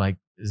don't know, like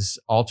this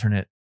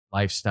alternate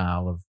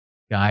lifestyle of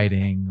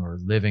guiding or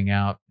living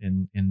out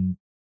in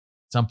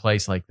some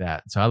place like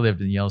that. So I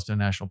lived in Yellowstone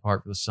National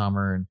Park for the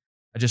summer, and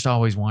I just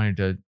always wanted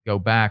to go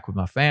back with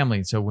my family.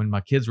 And so when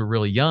my kids were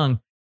really young,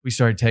 we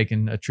started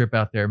taking a trip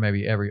out there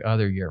maybe every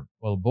other year.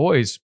 Well, the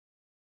boys,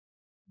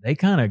 they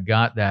kind of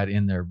got that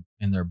in their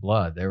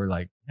blood. They were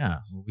like, yeah,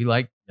 we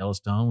like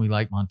Yellowstone, we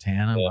like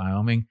Montana,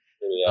 Wyoming.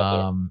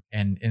 And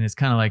it's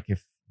kind of like,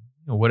 if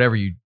whatever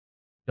you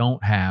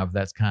don't have,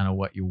 that's kind of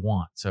what you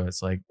want. So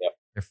it's like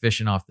they're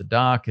fishing off the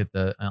dock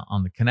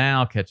on the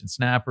canal, catching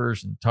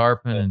snappers and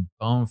tarpon and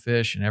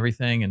bonefish and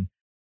everything. And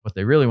what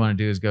they really want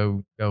to do is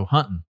go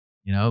hunting.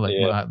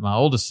 My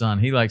oldest son,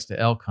 he likes to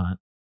elk hunt,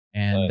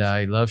 and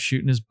he loves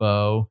shooting his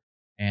bow.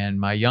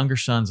 And my younger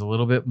son's a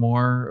little bit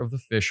more of the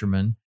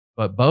fisherman,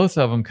 but both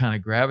of them kind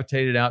of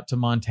gravitated out to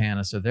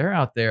Montana. So they're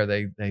out there.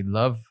 They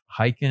love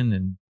hiking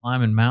and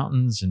climbing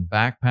mountains and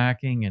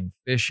backpacking and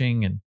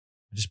fishing. And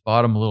I just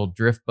bought them a little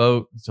drift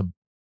boat. It's a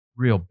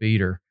real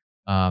beater.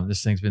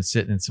 This thing's been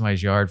sitting in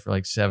somebody's yard for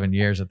like 7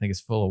 years. I think it's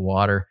full of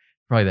water.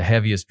 Probably the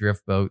heaviest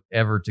drift boat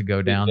ever to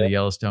go down the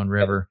Yellowstone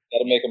River.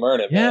 That'll make them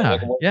earn it. Yeah,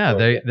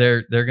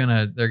 they're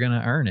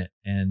gonna earn it,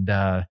 and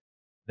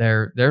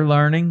they're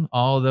learning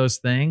all of those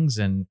things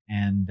and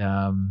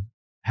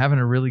having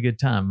a really good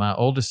time. My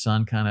oldest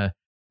son kind of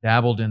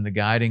dabbled in the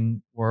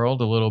guiding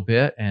world a little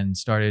bit and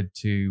started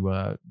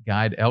to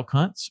guide elk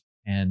hunts,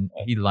 and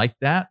he liked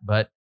that.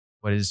 But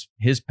what is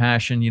his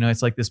passion?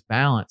 It's like this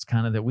balance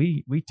kind of that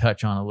we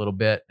touch on a little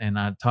bit, and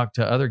I talk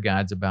to other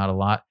guides about a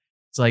lot.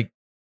 It's like,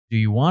 do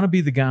you want to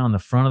be the guy on the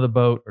front of the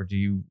boat, or do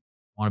you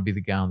want to be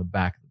the guy on the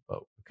back of the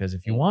boat? Because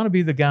if you want to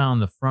be the guy on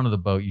the front of the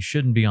boat, you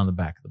shouldn't be on the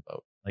back of the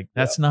boat. Like,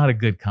 that's not a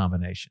good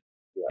combination.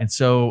 Yeah. And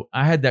so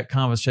I had that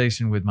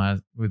conversation with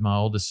my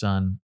oldest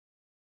son,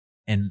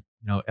 and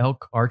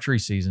elk archery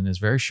season is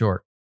very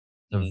short.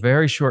 It's a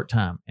very short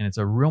time, and it's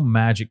a real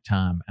magic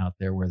time out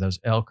there where those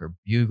elk are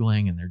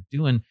bugling and they're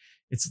doing.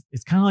 It's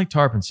kind of like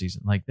tarpon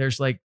season. Like there's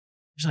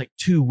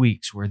 2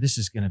 weeks where this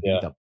is going to be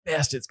the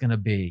best it's going to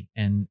be,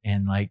 and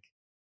like,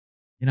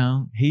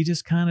 he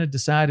just kind of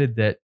decided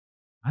that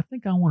I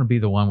think I want to be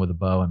the one with a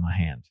bow in my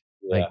hand.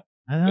 Yeah. Like,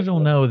 I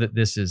don't know that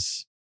this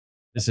is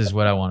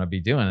what I want to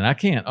be doing, and I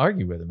can't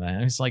argue with him,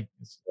 man. It's like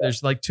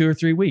there's like 2 or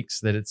 3 weeks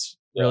that it's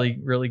really,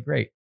 really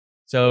great.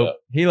 So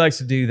he likes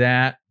to do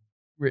that,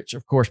 which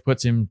of course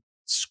puts him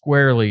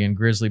squarely in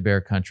grizzly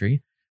bear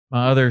country.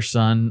 My other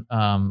son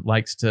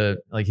likes to,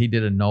 like, he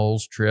did a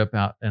Knowles trip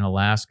out in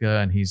Alaska,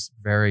 and he's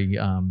very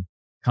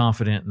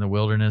confident in the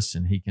wilderness,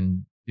 and he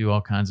can do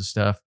all kinds of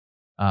stuff.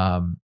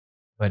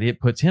 But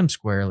it puts him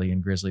squarely in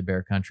grizzly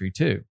bear country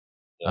too.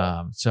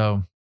 Yeah.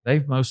 So they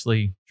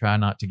mostly try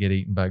not to get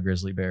eaten by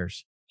grizzly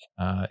bears,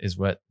 is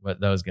what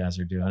those guys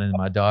are doing. And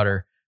my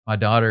daughter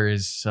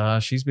is,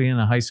 she's being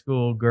a high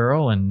school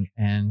girl, and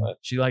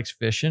she likes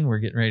fishing. We're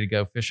getting ready to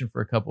go fishing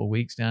for a couple of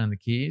weeks down in the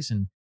Keys.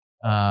 And,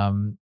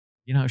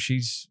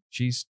 she's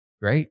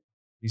great.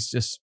 She's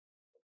just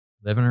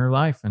living her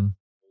life, and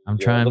I'm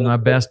trying my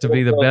best to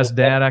be the best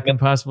dad I can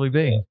possibly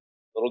be.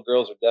 Little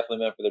girls are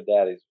definitely meant for their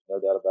daddies,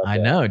 no doubt about that. I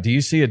know. Do you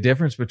see a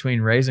difference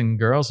between raising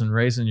girls and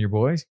raising your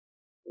boys?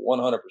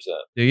 100%.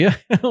 Do you?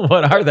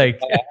 What are they?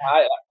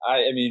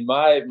 I mean,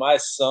 my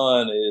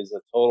son is a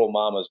total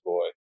mama's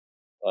boy.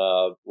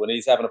 When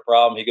he's having a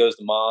problem, he goes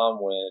to mom.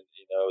 When,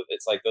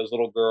 it's like those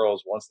little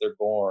girls, once they're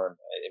born,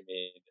 I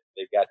mean,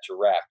 they got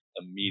giraffed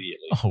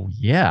immediately. Oh,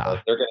 yeah. So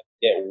they're going to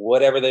get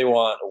whatever they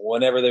want,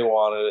 whenever they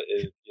want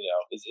it,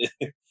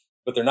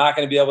 but they're not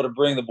going to be able to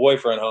bring the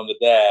boyfriend home to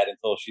dad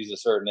until she's a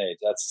certain age.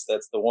 That's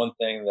the one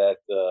thing that.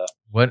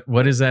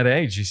 What is that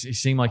age? You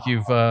seem like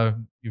you've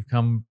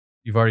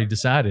already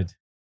decided.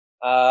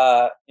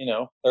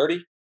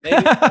 30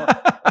 maybe.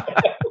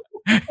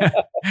 I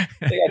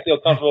think I feel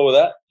comfortable with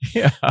that.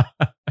 Yeah.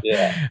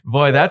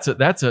 Boy,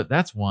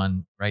 that's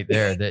one right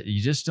there that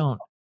you just don't.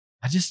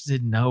 I just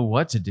didn't know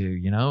what to do,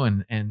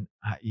 and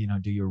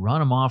do you run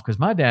them off? Because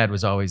my dad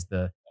was always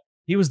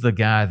he was the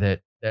guy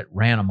that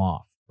ran them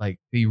off, like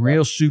be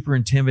real super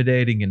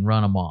intimidating and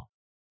run them off.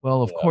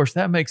 Well, of course,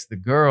 that makes the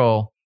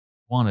girl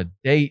want to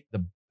date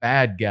the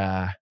bad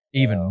guy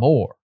even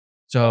more.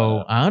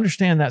 So I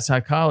understand that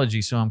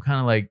psychology. So I'm kind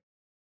of like,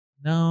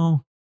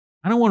 no,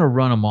 I don't want to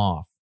run them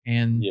off.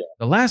 And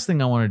the last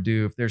thing I want to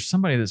do, if there's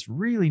somebody that's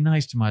really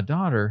nice to my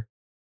daughter,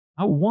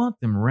 I want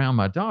them around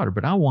my daughter,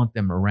 but I want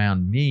them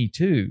around me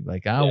too.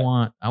 Like I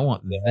want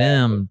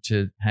them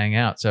to hang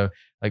out. So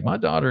like my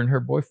daughter and her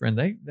boyfriend,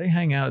 they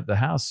hang out at the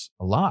house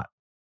a lot.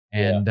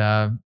 And,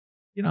 I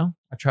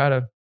try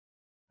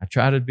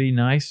to be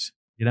nice,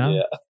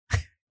 Yeah.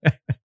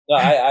 No,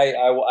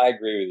 I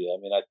agree with you.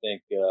 I mean, I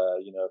think,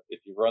 if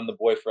you run the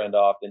boyfriend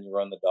off, then you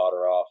run the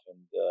daughter off, and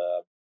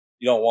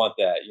you don't want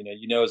that.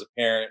 As a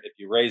parent, if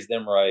you raise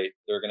them right,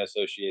 they're going to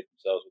associate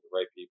themselves with the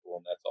right people,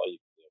 and that's all you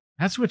can do.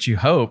 That's what you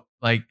hope.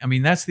 Like, I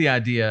mean, that's the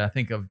idea, I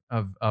think, of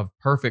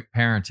perfect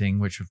parenting,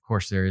 which of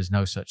course there is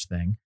no such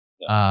thing.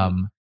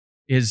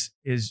 Is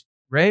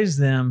raise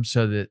them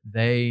so that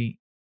they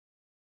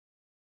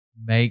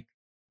make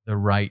the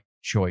right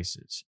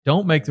choices.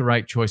 Don't make the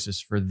right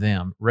choices for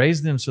them.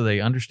 Raise them so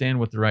they understand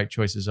what the right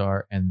choices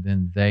are, and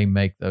then they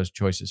make those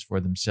choices for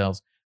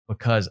themselves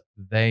because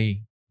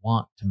they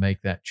want to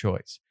make that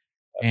choice.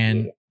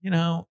 Absolutely.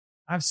 And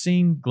I've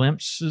seen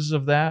glimpses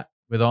of that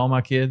with all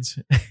my kids.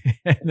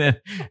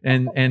 and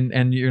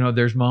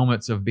there's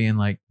moments of being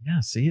like,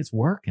 yeah, see, it's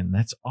working.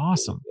 That's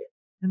awesome.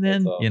 And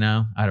then,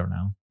 I don't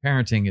know.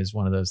 Parenting is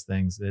one of those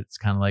things that's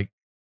kind of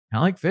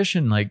like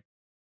fishing. Like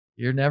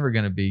you're never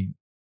going to be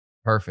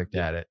perfect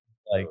at it.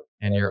 Like,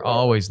 and you're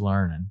always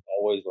learning.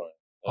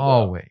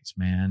 Always,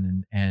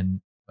 man.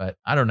 But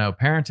I don't know.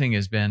 Parenting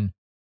has been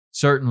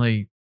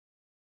certainly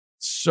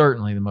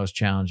the most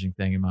challenging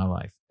thing in my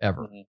life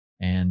ever.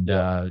 And,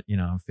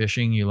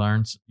 fishing, you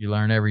learn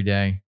every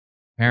day.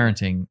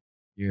 Parenting,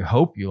 you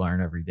hope you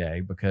learn every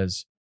day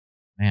because,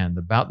 man,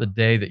 about the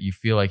day that you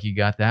feel like you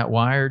got that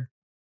wired,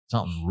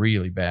 something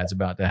really bad's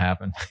about to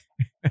happen.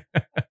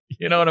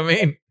 You know what I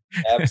mean?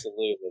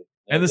 Absolutely.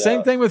 No and the doubt.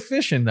 same thing with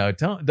fishing, though.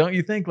 Don't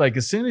you think, like,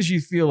 as soon as you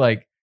feel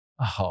like,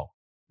 oh,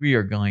 we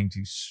are going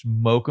to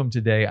smoke them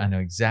today, I know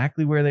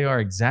exactly where they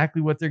are,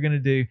 exactly what they're going to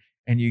do.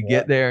 And you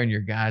get there and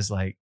your guy's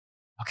like,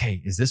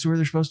 okay, is this where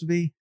they're supposed to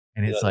be?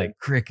 And it's like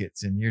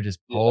crickets and you're just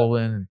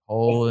pulling and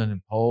pulling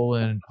and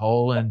pulling and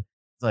pulling.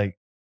 It's like,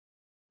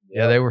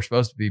 they were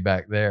supposed to be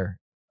back there.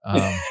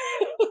 I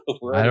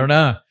don't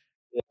know.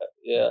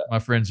 Yeah. My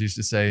friends used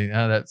to say,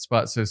 oh, that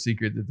spot's so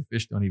secret that the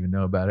fish don't even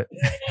know about it.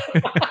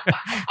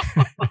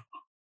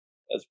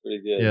 That's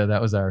pretty good. Yeah,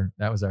 that was our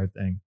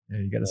thing. Yeah,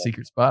 you got a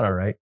secret spot, all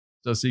right.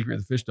 So secret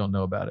the fish don't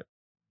know about it.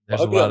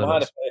 There's I hope you don't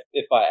mind of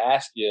if I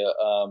ask you,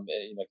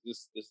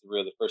 this is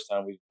really the first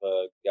time we've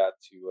got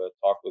to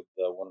talk with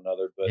one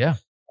another, but I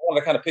want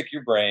to kind of pick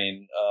your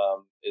brain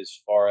as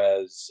far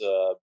as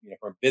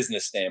from a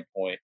business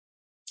standpoint.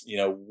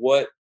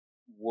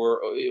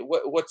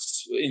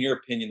 What's in your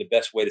opinion the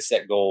best way to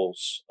set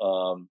goals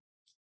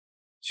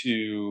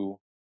to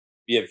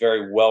be a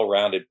very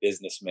well-rounded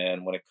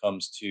businessman when it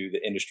comes to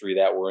the industry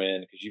that we're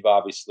in? Because you've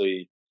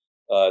obviously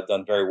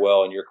done very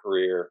well in your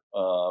career,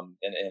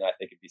 and I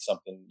think it'd be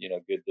something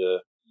good to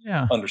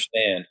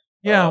understand.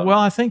 Yeah, well,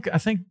 I think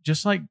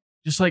just like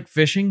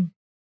fishing,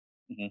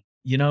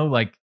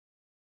 like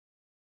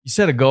you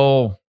set a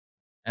goal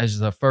as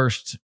the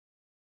first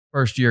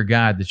year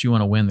guide that you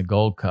want to win the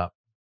Gold Cup.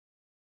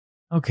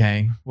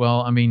 Okay,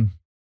 well, I mean,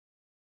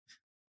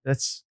 you're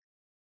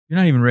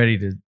not even ready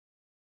to.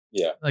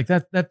 Yeah, like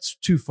that's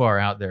too far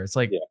out there. It's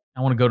like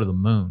I want to go to the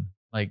moon.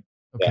 Like,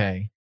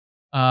 okay,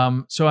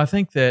 so I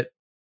think that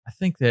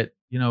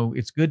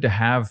it's good to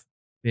have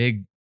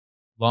big,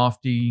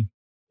 lofty,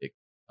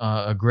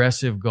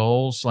 aggressive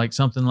goals, like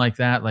something like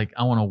that. Like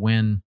I want to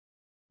win,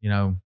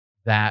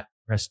 that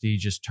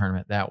prestigious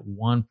tournament, that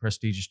one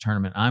prestigious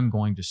tournament. I'm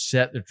going to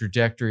set the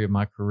trajectory of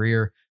my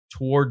career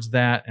towards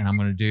that, and I'm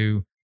going to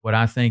do what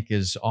I think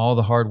is all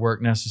the hard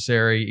work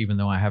necessary, even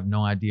though I have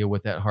no idea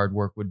what that hard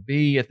work would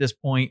be at this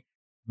point.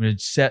 I'm going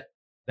to set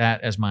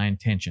that as my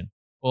intention.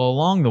 Well,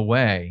 along the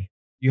way,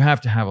 you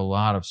have to have a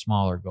lot of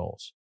smaller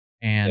goals,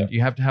 and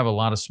you have to have a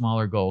lot of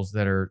smaller goals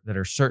that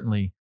are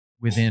certainly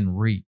within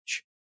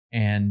reach.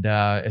 And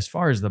as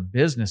far as the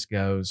business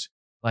goes,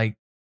 like,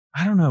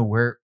 I don't know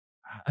where,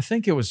 I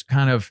think it was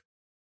kind of,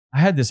 I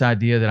had this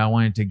idea that I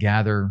wanted to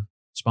gather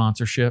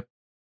sponsorship.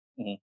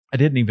 I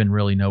didn't even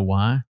really know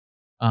why.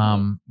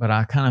 But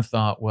I kind of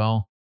thought,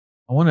 well,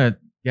 I want to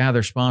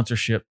gather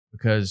sponsorship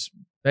because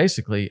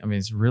basically, I mean,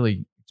 it's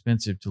really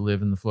expensive to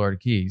live in the Florida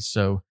Keys.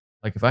 So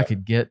like if I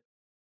could get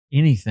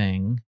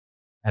anything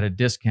at a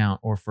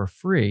discount or for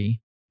free,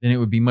 then it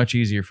would be much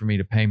easier for me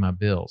to pay my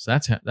bills.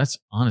 That's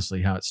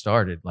honestly how it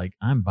started. Like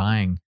I'm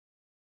buying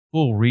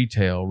full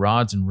retail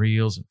rods and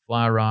reels and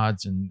fly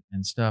rods and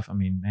stuff. I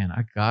mean, man,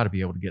 I got to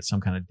be able to get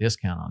some kind of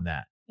discount on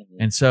that.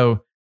 And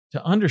so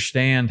to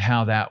understand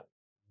how that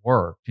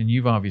worked, and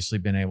you've obviously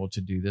been able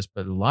to do this,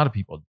 but a lot of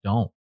people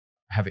don't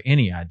have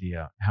any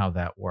idea how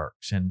that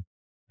works. And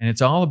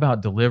it's all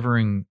about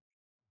delivering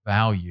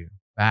value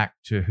back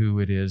to who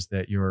it is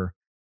that you're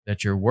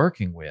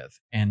working with.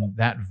 And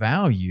that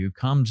value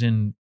comes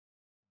in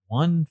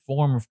one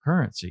form of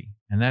currency,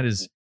 and that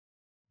is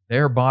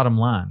their bottom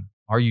line.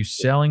 Are you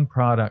selling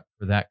product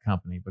for that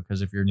company?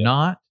 Because if you're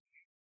not,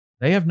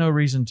 they have no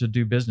reason to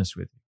do business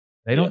with you.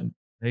 They don't,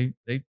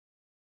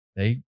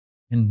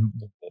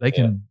 they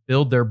can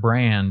build their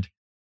brand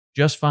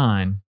just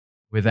fine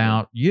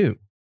without you.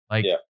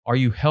 Like, are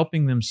you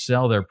helping them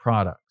sell their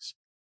products?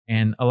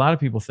 And a lot of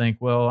people think,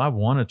 well, I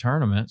won a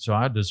tournament, so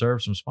I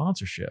deserve some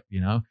sponsorship.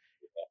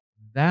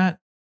 That's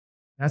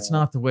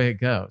not the way it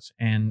goes.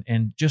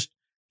 And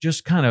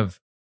just kind of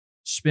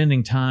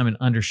spending time and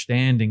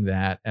understanding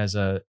that as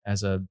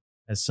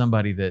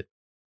somebody that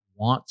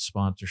wants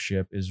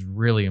sponsorship is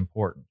really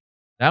important.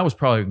 That was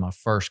probably my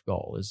first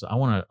goal, is I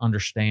want to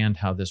understand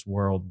how this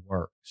world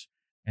works.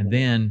 And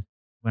then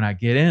when I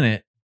get in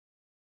it,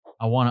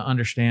 I want to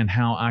understand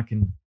how I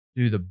can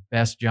do the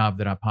best job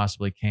that I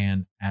possibly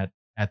can at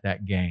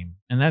that game.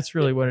 And that's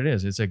really what it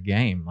is. It's a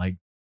game. Like,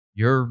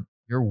 you're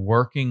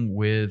working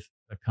with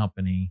a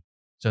company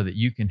so that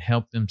you can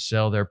help them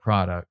sell their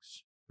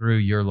products through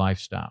your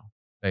lifestyle,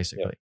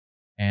 basically.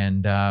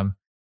 And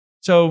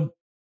so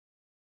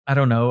I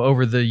don't know,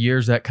 over the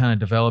years that kind of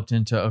developed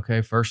into,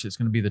 okay, first it's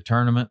going to be the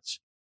tournaments,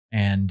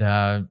 and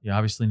you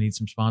obviously need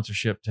some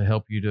sponsorship to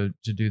help you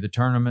to do the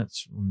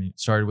tournaments. I mean, it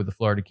started with the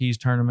Florida Keys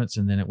tournaments,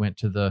 and then it went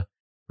to the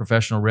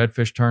professional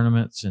redfish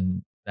tournaments,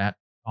 and that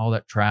all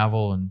that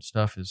travel and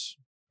stuff is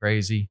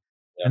crazy.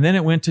 And then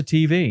it went to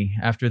TV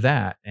after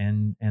that.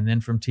 And then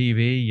from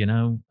TV,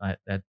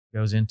 that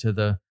goes into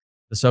the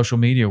social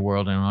media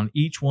world. And on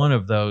each one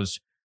of those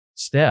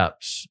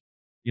steps,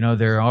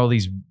 there are all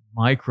these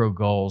micro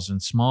goals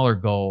and smaller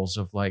goals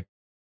of, like,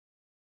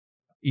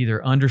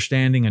 either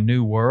understanding a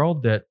new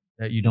world that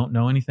you don't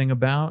know anything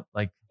about,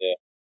 like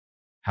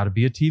how to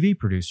be a TV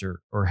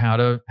producer, or how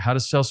to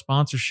sell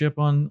sponsorship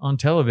on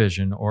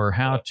television, or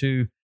how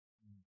to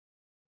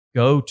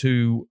go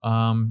to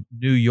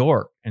New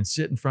York and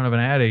sit in front of an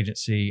ad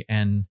agency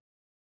and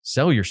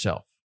sell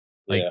yourself.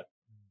 Like,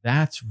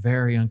 that's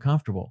very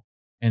uncomfortable.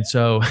 And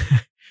so,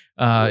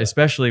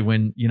 especially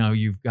when,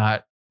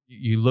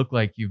 you look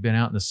like you've been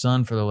out in the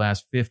sun for the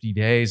last 50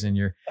 days, and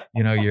you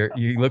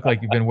look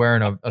like you've been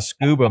wearing a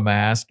scuba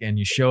mask, and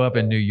you show up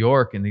in New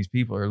York, and these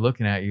people are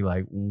looking at you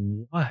like,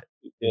 what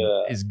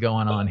is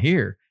going on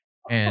here?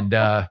 And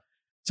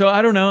so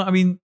I don't know. I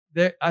mean,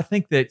 I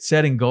think that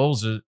setting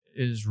goals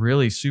is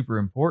really super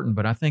important,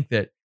 but I think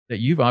that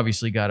you've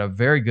obviously got a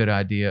very good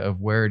idea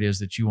of where it is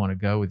that you want to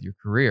go with your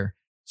career.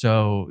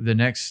 So the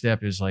next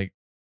step is, like,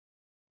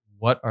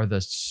 what are the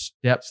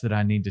steps that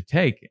I need to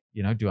take?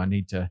 Do I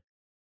need to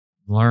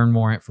learn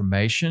more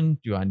information?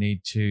 Do I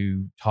need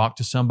to talk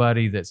to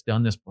somebody that's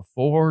done this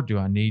before? Do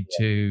I need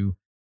to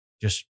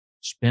just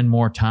spend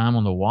more time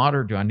on the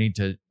water? Do I need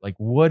to, like,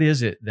 what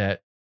is it that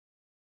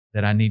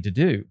I need to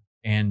do?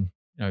 And,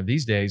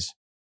 these days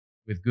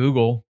with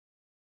Google,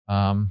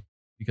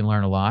 you can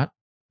learn a lot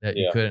that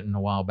you couldn't a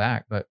while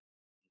back. But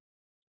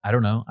I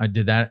don't know.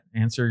 Did that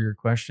answer your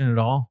question at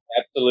all?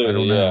 Absolutely. I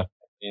don't know.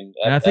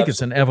 And I think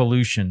it's an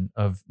evolution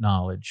of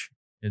knowledge.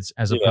 It's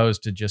as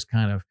opposed to just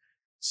kind of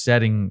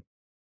setting,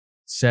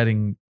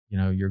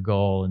 your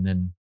goal and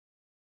then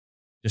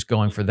just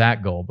going for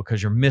that goal,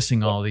 because you're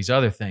missing all these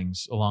other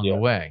things along the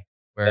way,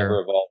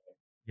 where,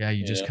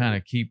 you just kind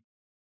of keep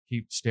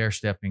stair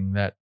stepping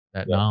that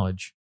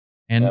knowledge.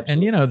 And,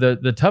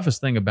 the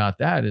toughest thing about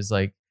that is,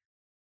 like,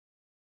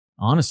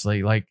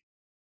 honestly, like,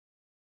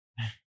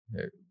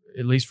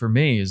 at least for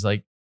me, is,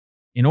 like,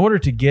 in order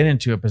to get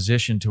into a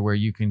position to where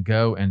you can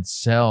go and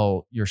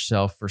sell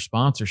yourself for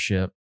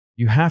sponsorship,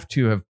 you have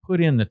to have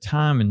put in the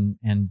time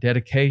and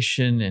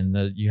dedication,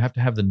 and you have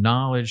to have the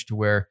knowledge to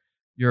where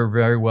you're a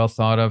very well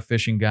thought of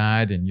fishing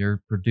guide, and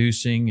you're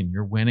producing, and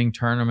you're winning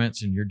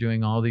tournaments, and you're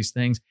doing all these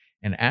things.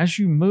 And as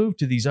you move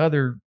to these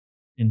other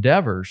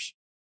endeavors,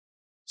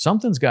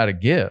 something's got to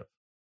give.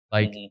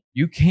 Like,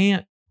 you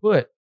can't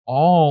put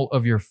all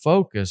of your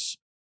focus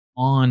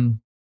on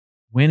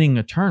winning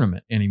a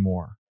tournament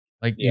anymore.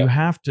 Like, you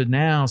have to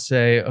now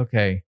say,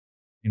 okay,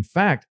 in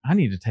fact, I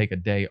need to take a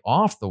day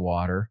off the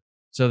water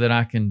so that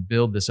I can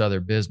build this other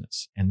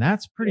business. And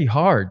that's pretty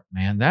hard,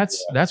 man.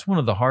 That's one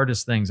of the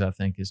hardest things, I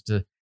think, is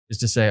to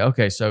say,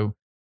 okay, so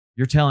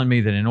you're telling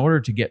me that in order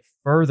to get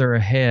further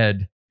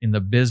ahead in the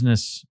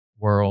business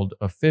world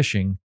of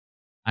fishing,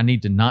 I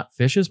need to not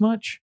fish as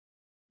much?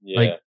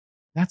 Like,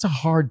 that's a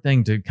hard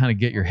thing to kind of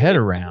get your head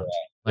around.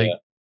 Like,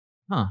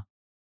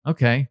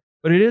 okay.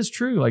 But it is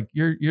true. Like,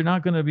 you're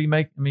not going to be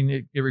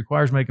it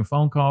requires making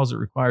phone calls. It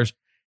requires,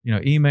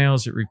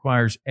 emails. It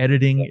requires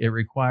editing. It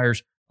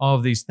requires all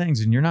of these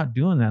things. And you're not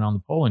doing that on the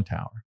polling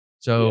tower.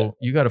 So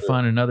you got to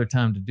find another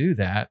time to do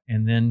that.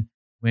 And then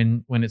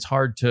when it's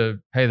hard to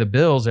pay the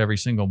bills every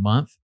single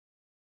month,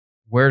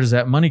 where does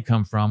that money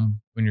come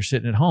from when you're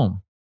sitting at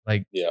home?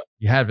 Like, you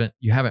haven't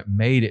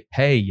made it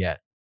pay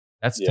yet.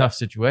 That's a tough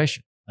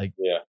situation. Like,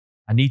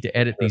 I need to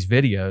edit these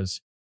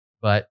videos,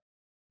 but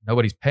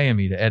nobody's paying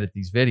me to edit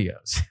these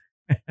videos.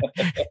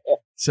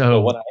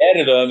 So when I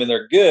edit them and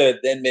they're good,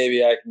 then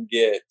maybe I can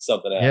get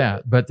something out of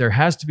it. But there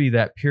has to be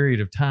that period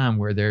of time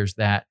where there's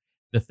the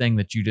thing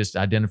that you just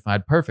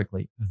identified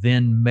perfectly.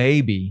 Then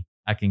maybe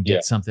I can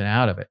get something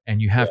out of it.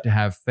 And you have to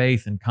have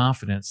faith and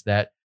confidence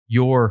that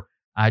your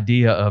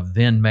idea of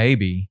then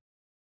maybe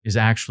is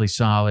actually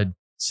solid,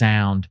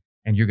 sound,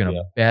 and you're going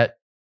to bet,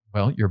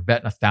 well, you're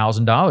betting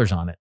 $1,000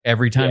 on it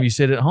every time you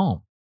sit at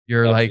home.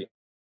 You're like,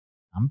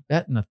 I'm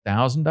betting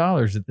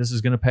 $1,000 that this is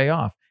going to pay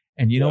off.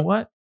 And you know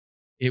what?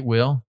 It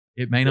will.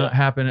 It may not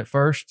happen at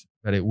first,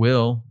 but it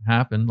will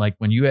happen. Like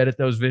when you edit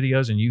those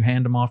videos and you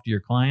hand them off to your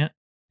client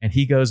and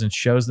he goes and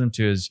shows them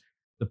to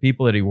the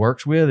people that he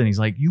works with. And he's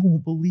like, you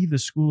won't believe the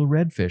school of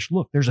redfish.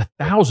 Look, there's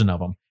 1,000 of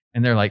them.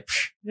 And they're like,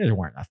 there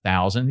weren't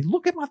 1,000.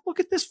 Look at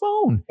this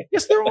phone.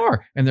 Yes, there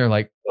are. And they're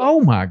like,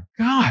 oh my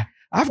God,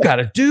 I've got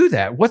to do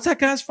that. What's that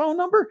guy's phone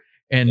number?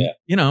 And,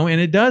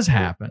 and it does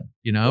happen,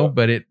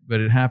 but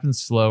it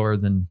happens slower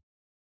than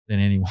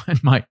anyone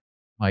might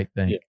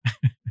think.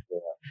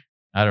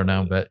 I don't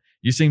know, but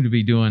you seem to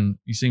be doing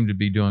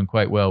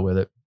quite well with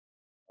it.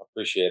 I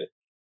appreciate it.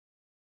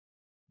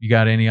 You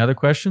got any other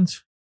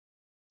questions?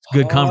 It's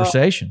good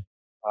conversation.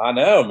 I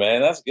know,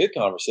 man. That's a good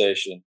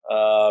conversation.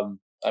 We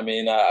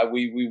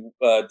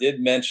did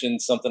mention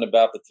something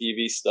about the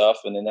TV stuff,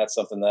 and then that's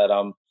something that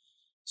I'm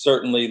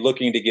certainly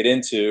looking to get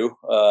into.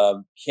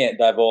 Can't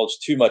divulge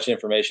too much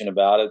information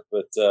about it,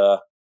 but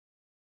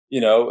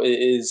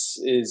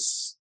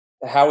is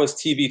how has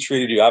TV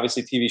treated you?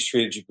 Obviously, TV's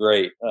treated you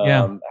great.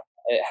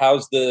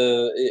 How's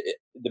the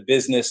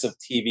business of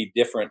TV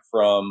different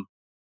from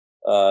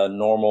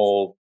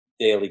normal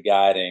daily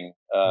guiding?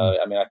 I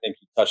think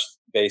you touched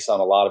base on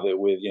a lot of it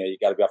with, you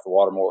got to be off the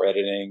water more,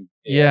 editing.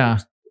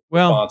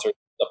 Sponsors,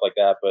 stuff like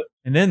that. But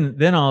and then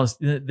I've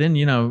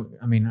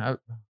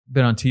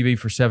been on TV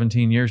for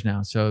 17 years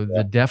now. So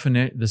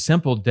the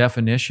simple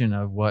definition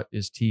of what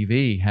is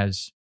TV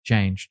has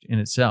changed in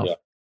itself.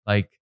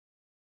 Like,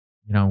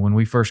 when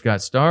we first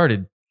got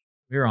started,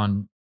 we were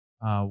on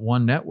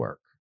one network.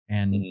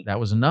 And that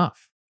was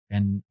enough.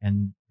 And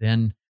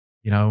then,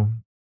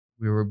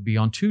 we would be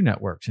on two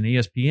networks. And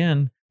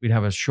ESPN, we'd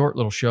have a short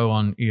little show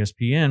on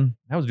ESPN.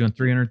 That was doing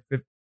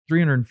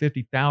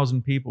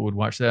 350,000 people would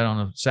watch that on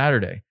a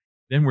Saturday.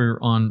 Then we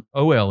were on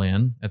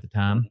OLN at the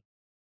time,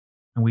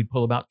 and we'd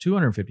pull about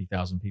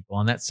 250,000 people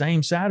on that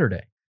same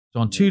Saturday. So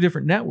on two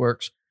different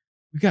networks,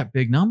 we got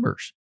big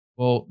numbers.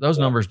 Well, those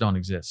numbers don't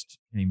exist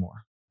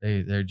anymore.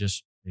 They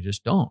just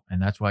don't. And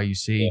that's why you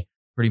see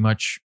pretty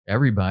much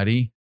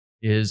everybody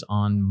is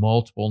on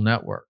multiple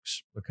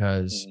networks,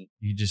 because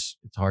it's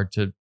hard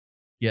to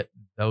get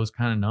those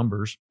kind of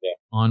numbers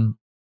on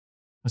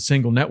a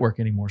single network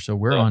anymore. So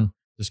we're on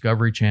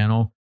Discovery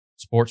Channel,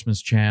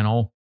 Sportsman's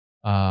Channel,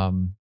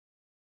 Sun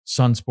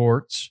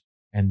Sports,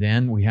 and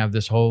then we have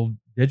this whole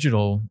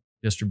digital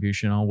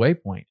distribution on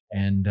Waypoint.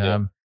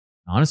 And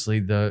honestly,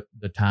 the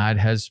tide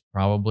has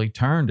probably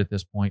turned at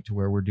this point to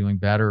where we're doing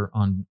better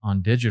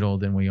on digital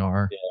than we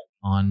are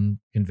on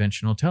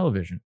conventional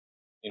television.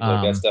 Seems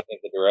like that's definitely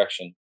the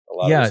direction.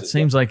 It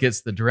seems like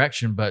it's the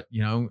direction, but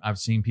I've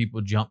seen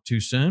people jump too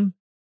soon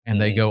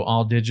and they go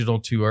all digital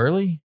too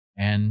early,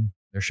 and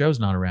their show's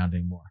not around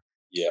anymore.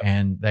 Yeah.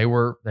 And they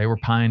were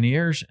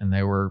pioneers and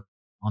they were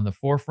on the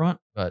forefront,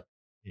 but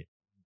it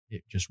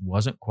just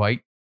wasn't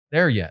quite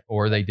there yet,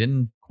 or they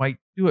didn't quite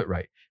do it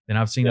right. Then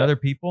I've seen other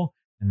people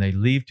and they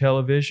leave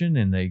television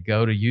and they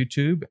go to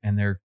YouTube and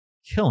they're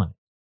killing it.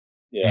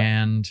 Yeah.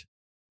 And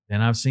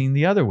then I've seen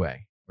the other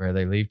way, where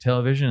they leave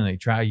television and they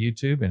try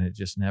YouTube and it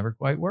just never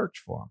quite works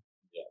for them.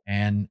 Yeah.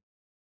 And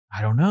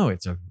I don't know,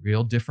 it's a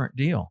real different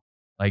deal.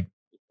 Like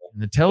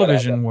in the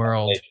television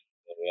world,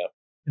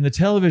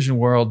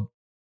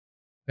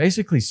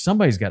 basically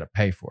somebody's got to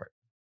pay for it.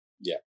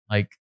 Yeah.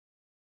 Like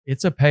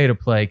it's a pay to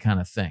play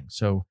kind of thing.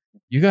 So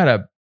you got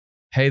to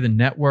pay the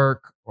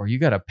network or you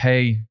got to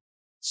pay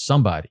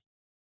somebody.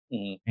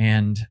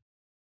 And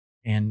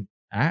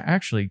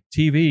actually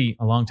TV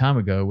a long time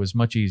ago was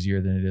much easier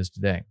than it is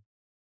today.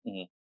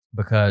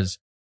 Because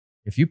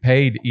if you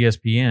paid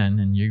ESPN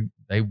and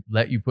they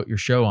let you put your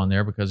show on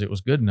there because it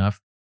was good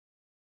enough,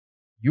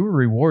 you were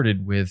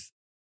rewarded with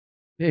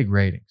big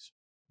ratings.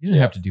 You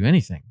didn't have to do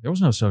anything. There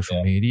was no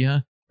social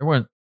media. There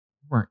weren't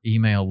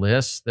email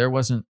lists. There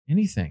wasn't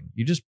anything.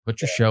 You just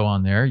put your show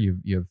on there.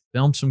 You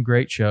filmed some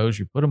great shows.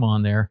 You put them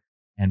on there,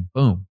 and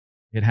boom,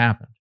 it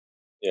happened.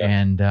 Yeah.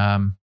 And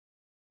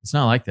it's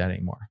not like that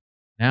anymore.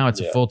 Now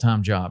it's a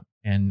full-time job.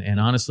 And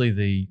honestly,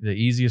 the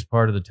easiest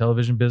part of the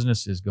television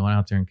business is going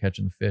out there and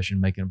catching the fish and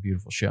making a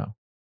beautiful show.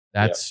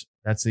 That's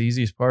the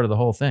easiest part of the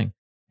whole thing.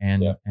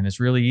 And it's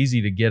really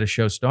easy to get a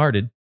show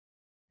started,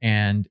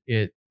 and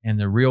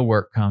the real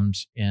work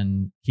comes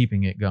in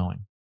keeping it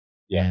going.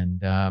 Yeah.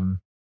 And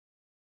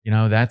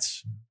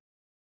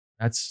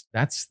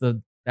that's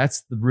the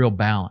real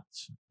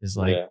balance, is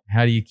like,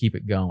 how do you keep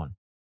it going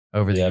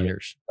over the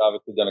years?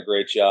 Obviously done a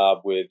great job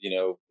with,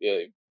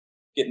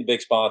 getting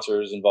big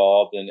sponsors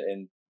involved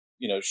and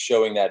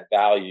showing that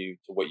value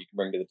to what you can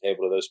bring to the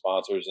table to those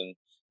sponsors and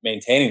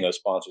maintaining those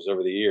sponsors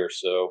over the years.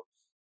 So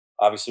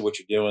obviously what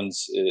you're doing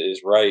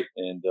is right.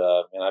 And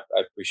I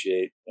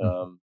appreciate,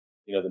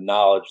 the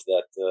knowledge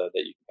that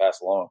you can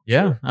pass along.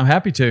 Yeah, sure. I'm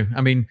happy to.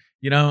 I mean,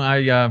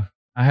 I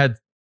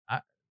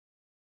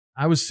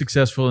was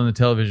successful in the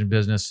television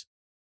business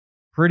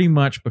pretty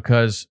much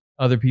because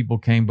other people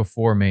came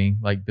before me,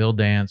 like Bill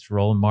Dance,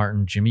 Roland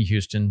Martin, Jimmy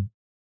Houston,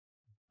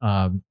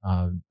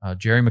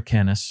 Jerry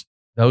McInnes.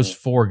 Those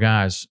four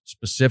guys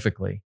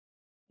specifically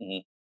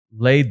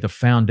laid the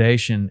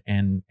foundation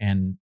and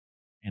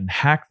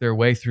hacked their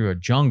way through a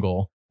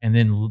jungle and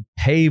then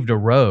paved a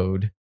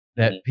road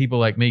that people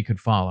like me could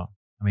follow.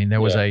 I mean,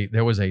 there was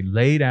a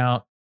laid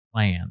out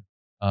plan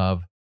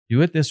of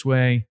do it this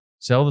way,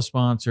 sell the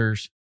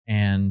sponsors,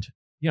 and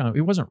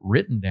it wasn't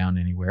written down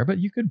anywhere, but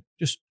you could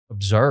just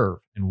observe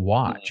and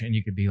watch, and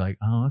you could be like,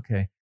 oh,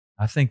 okay,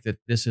 I think that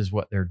this is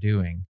what they're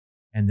doing.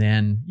 And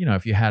then,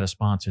 if you had a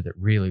sponsor that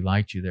really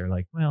liked you, they're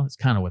like, well, it's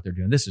kind of what they're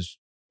doing. This is,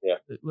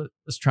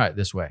 let's try it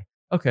this way.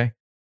 Okay.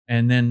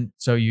 And then,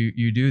 so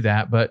you do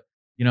that. But,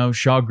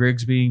 Shaw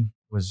Grigsby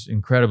was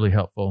incredibly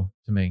helpful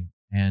to me.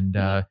 And,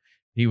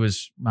 he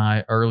was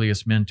my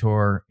earliest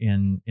mentor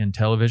in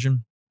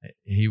television.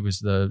 He was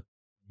the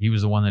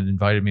one that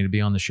invited me to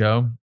be on the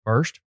show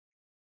first.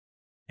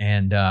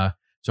 And,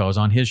 so I was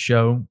on his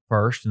show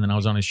first, and then I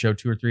was on his show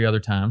 2 or 3 other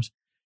times.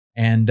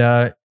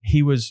 And,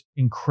 he was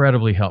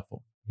incredibly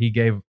helpful. He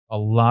gave a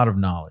lot of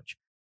knowledge,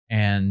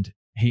 and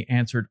he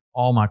answered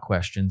all my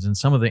questions. And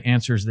some of the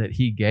answers that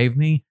he gave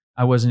me,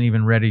 I wasn't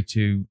even ready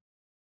to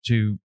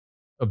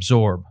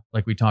absorb,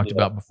 like we talked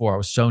about before. I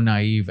was so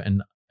naive,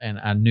 and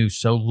I knew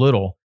so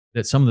little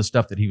that some of the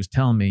stuff that he was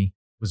telling me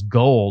was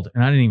gold,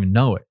 and I didn't even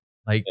know it.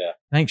 Like,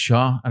 thanks,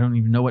 Shaw. I don't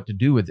even know what to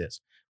do with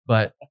this.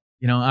 But,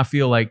 I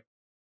feel like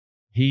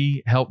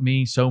he helped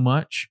me so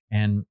much,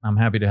 and I'm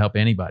happy to help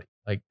anybody.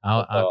 Like,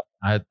 I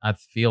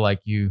feel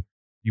like you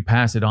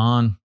pass it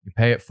on, you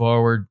pay it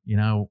forward,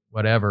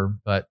 whatever.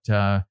 But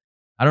I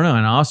don't know.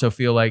 And I also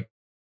feel like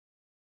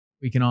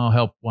we can all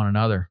help one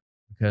another,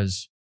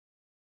 because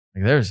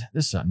this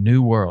is a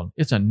new world.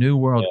 It's a new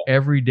world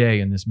every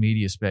day in this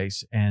media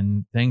space,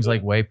 and things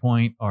like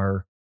Waypoint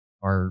are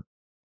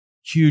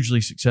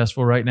hugely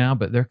successful right now.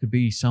 But there could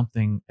be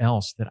something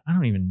else that I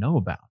don't even know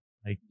about,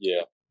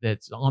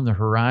 that's on the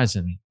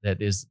horizon,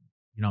 that is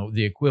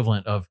the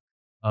equivalent of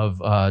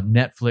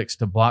Netflix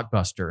to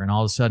Blockbuster, and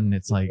all of a sudden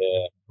it's like,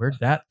 where'd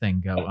that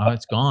thing go? Oh,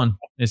 it's gone.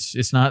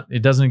 It's not.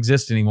 It doesn't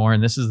exist anymore,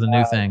 and this is the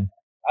new thing.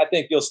 I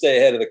think you'll stay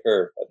ahead of the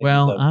curve.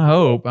 I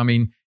hope. I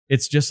mean,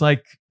 it's just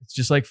like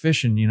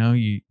fishing.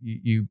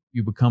 You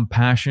become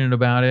passionate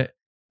about it,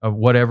 of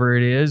whatever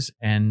it is,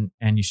 and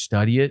you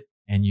study it,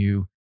 and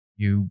you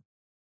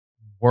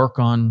work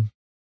on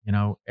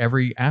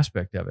every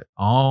aspect of it,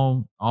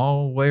 all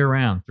the way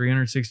around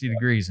 360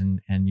 degrees,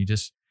 and you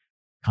just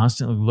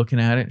constantly looking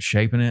at it,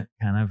 shaping it,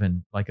 kind of,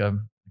 and like a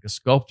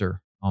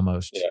sculptor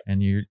almost.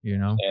 And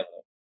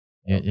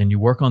and you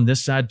work on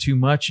this side too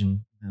much,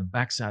 and the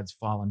backside's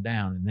falling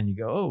down, and then you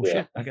go, oh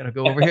shit, I got to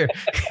go over here.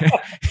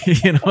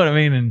 You know what I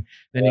mean? And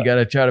then you got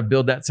to try to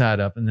build that side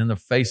up, and then the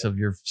face of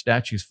your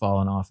statue's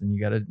falling off, and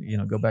you got to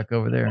go back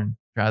over there and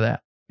try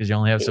that, because you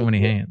only have so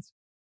many hands.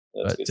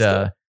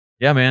 But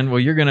yeah, man. Well,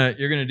 you're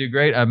gonna do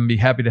great. I'd be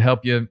happy to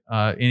help you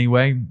any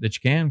way that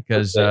you can,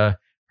 because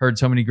heard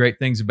so many great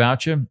things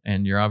about you,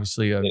 and you're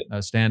obviously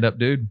a stand-up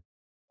dude.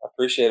 I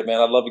appreciate it,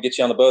 man. I'd love to get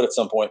you on the boat at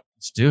some point.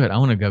 Let's do it. I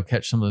want to go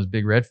catch some of those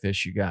big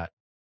redfish you got.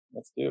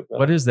 Let's do it, brother.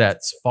 What is that?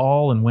 It's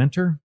fall and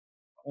winter?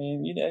 I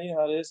mean, you know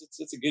how it is.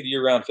 It's a good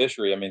year-round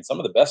fishery. I mean,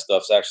 some of the best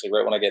stuff's actually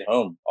right when I get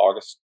home,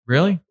 August.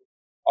 Really?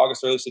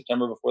 August, early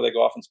September, before they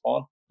go off and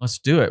spawn. Let's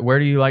do it. Where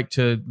do you like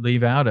to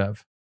leave out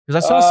of?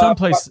 Because I saw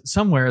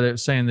somewhere that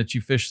was saying that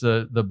you fish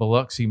the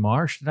Biloxi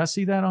Marsh. Did I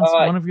see that on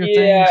one of your things?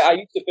 Yeah, I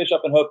used to fish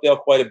up in Hopedale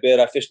quite a bit.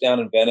 I fish down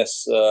in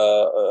Venice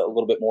a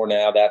little bit more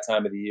now, that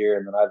time of the year.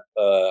 And then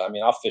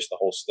I'll fish the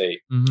whole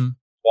state. Mm-hmm.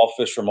 I'll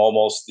fish from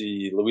almost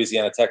the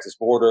Louisiana-Texas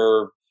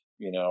border,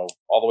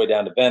 all the way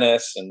down to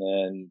Venice, and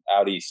then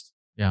out east,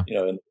 in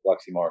the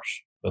Biloxi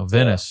Marsh. But,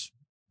 Venice,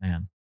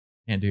 man,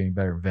 can't do any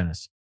better than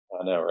Venice.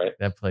 I know, right?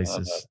 That place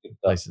is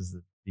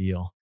the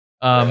deal.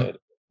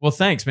 Well,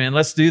 thanks, man.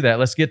 Let's do that.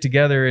 Let's get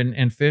together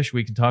and fish.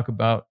 We can talk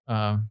about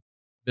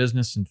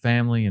business and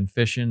family and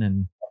fishing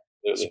and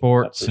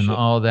sports and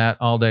all that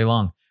all day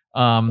long.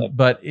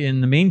 But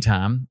in the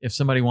meantime, if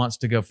somebody wants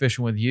to go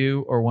fishing with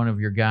you or one of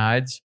your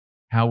guides,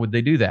 how would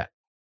they do that?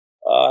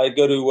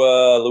 Go to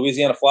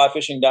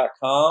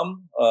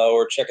louisianaflyfishing.com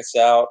or check us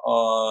out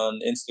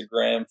on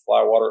Instagram,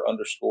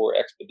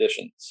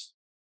 flywater_expeditions.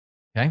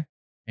 Okay.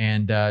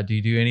 And do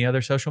you do any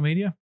other social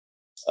media?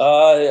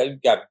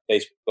 I've got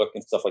Facebook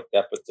and stuff like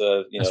that, but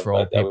that's for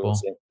old people.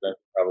 Instagram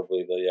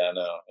probably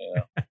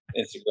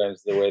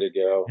Instagram's the way to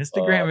go.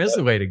 Instagram is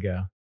the way to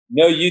go.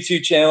 No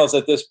YouTube channels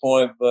at this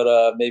point,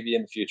 but maybe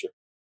in the future.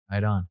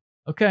 Right on.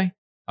 Okay.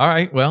 All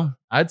right. Well,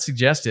 I'd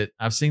suggest it.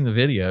 I've seen the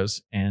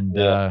videos, and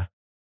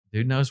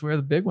dude knows where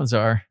the big ones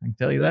are. I can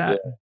tell you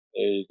that.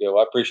 There you go.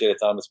 I appreciate it,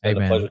 Tom. It's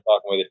been a pleasure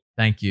talking with you.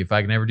 Thank you. If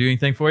I can ever do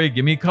anything for you,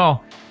 give me a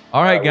call.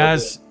 All right,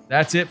 guys.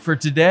 That's it for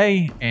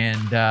today.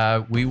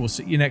 And we will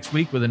see you next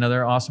week with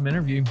another awesome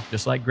interview,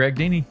 just like Greg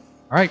Deeney.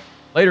 All right.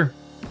 Later.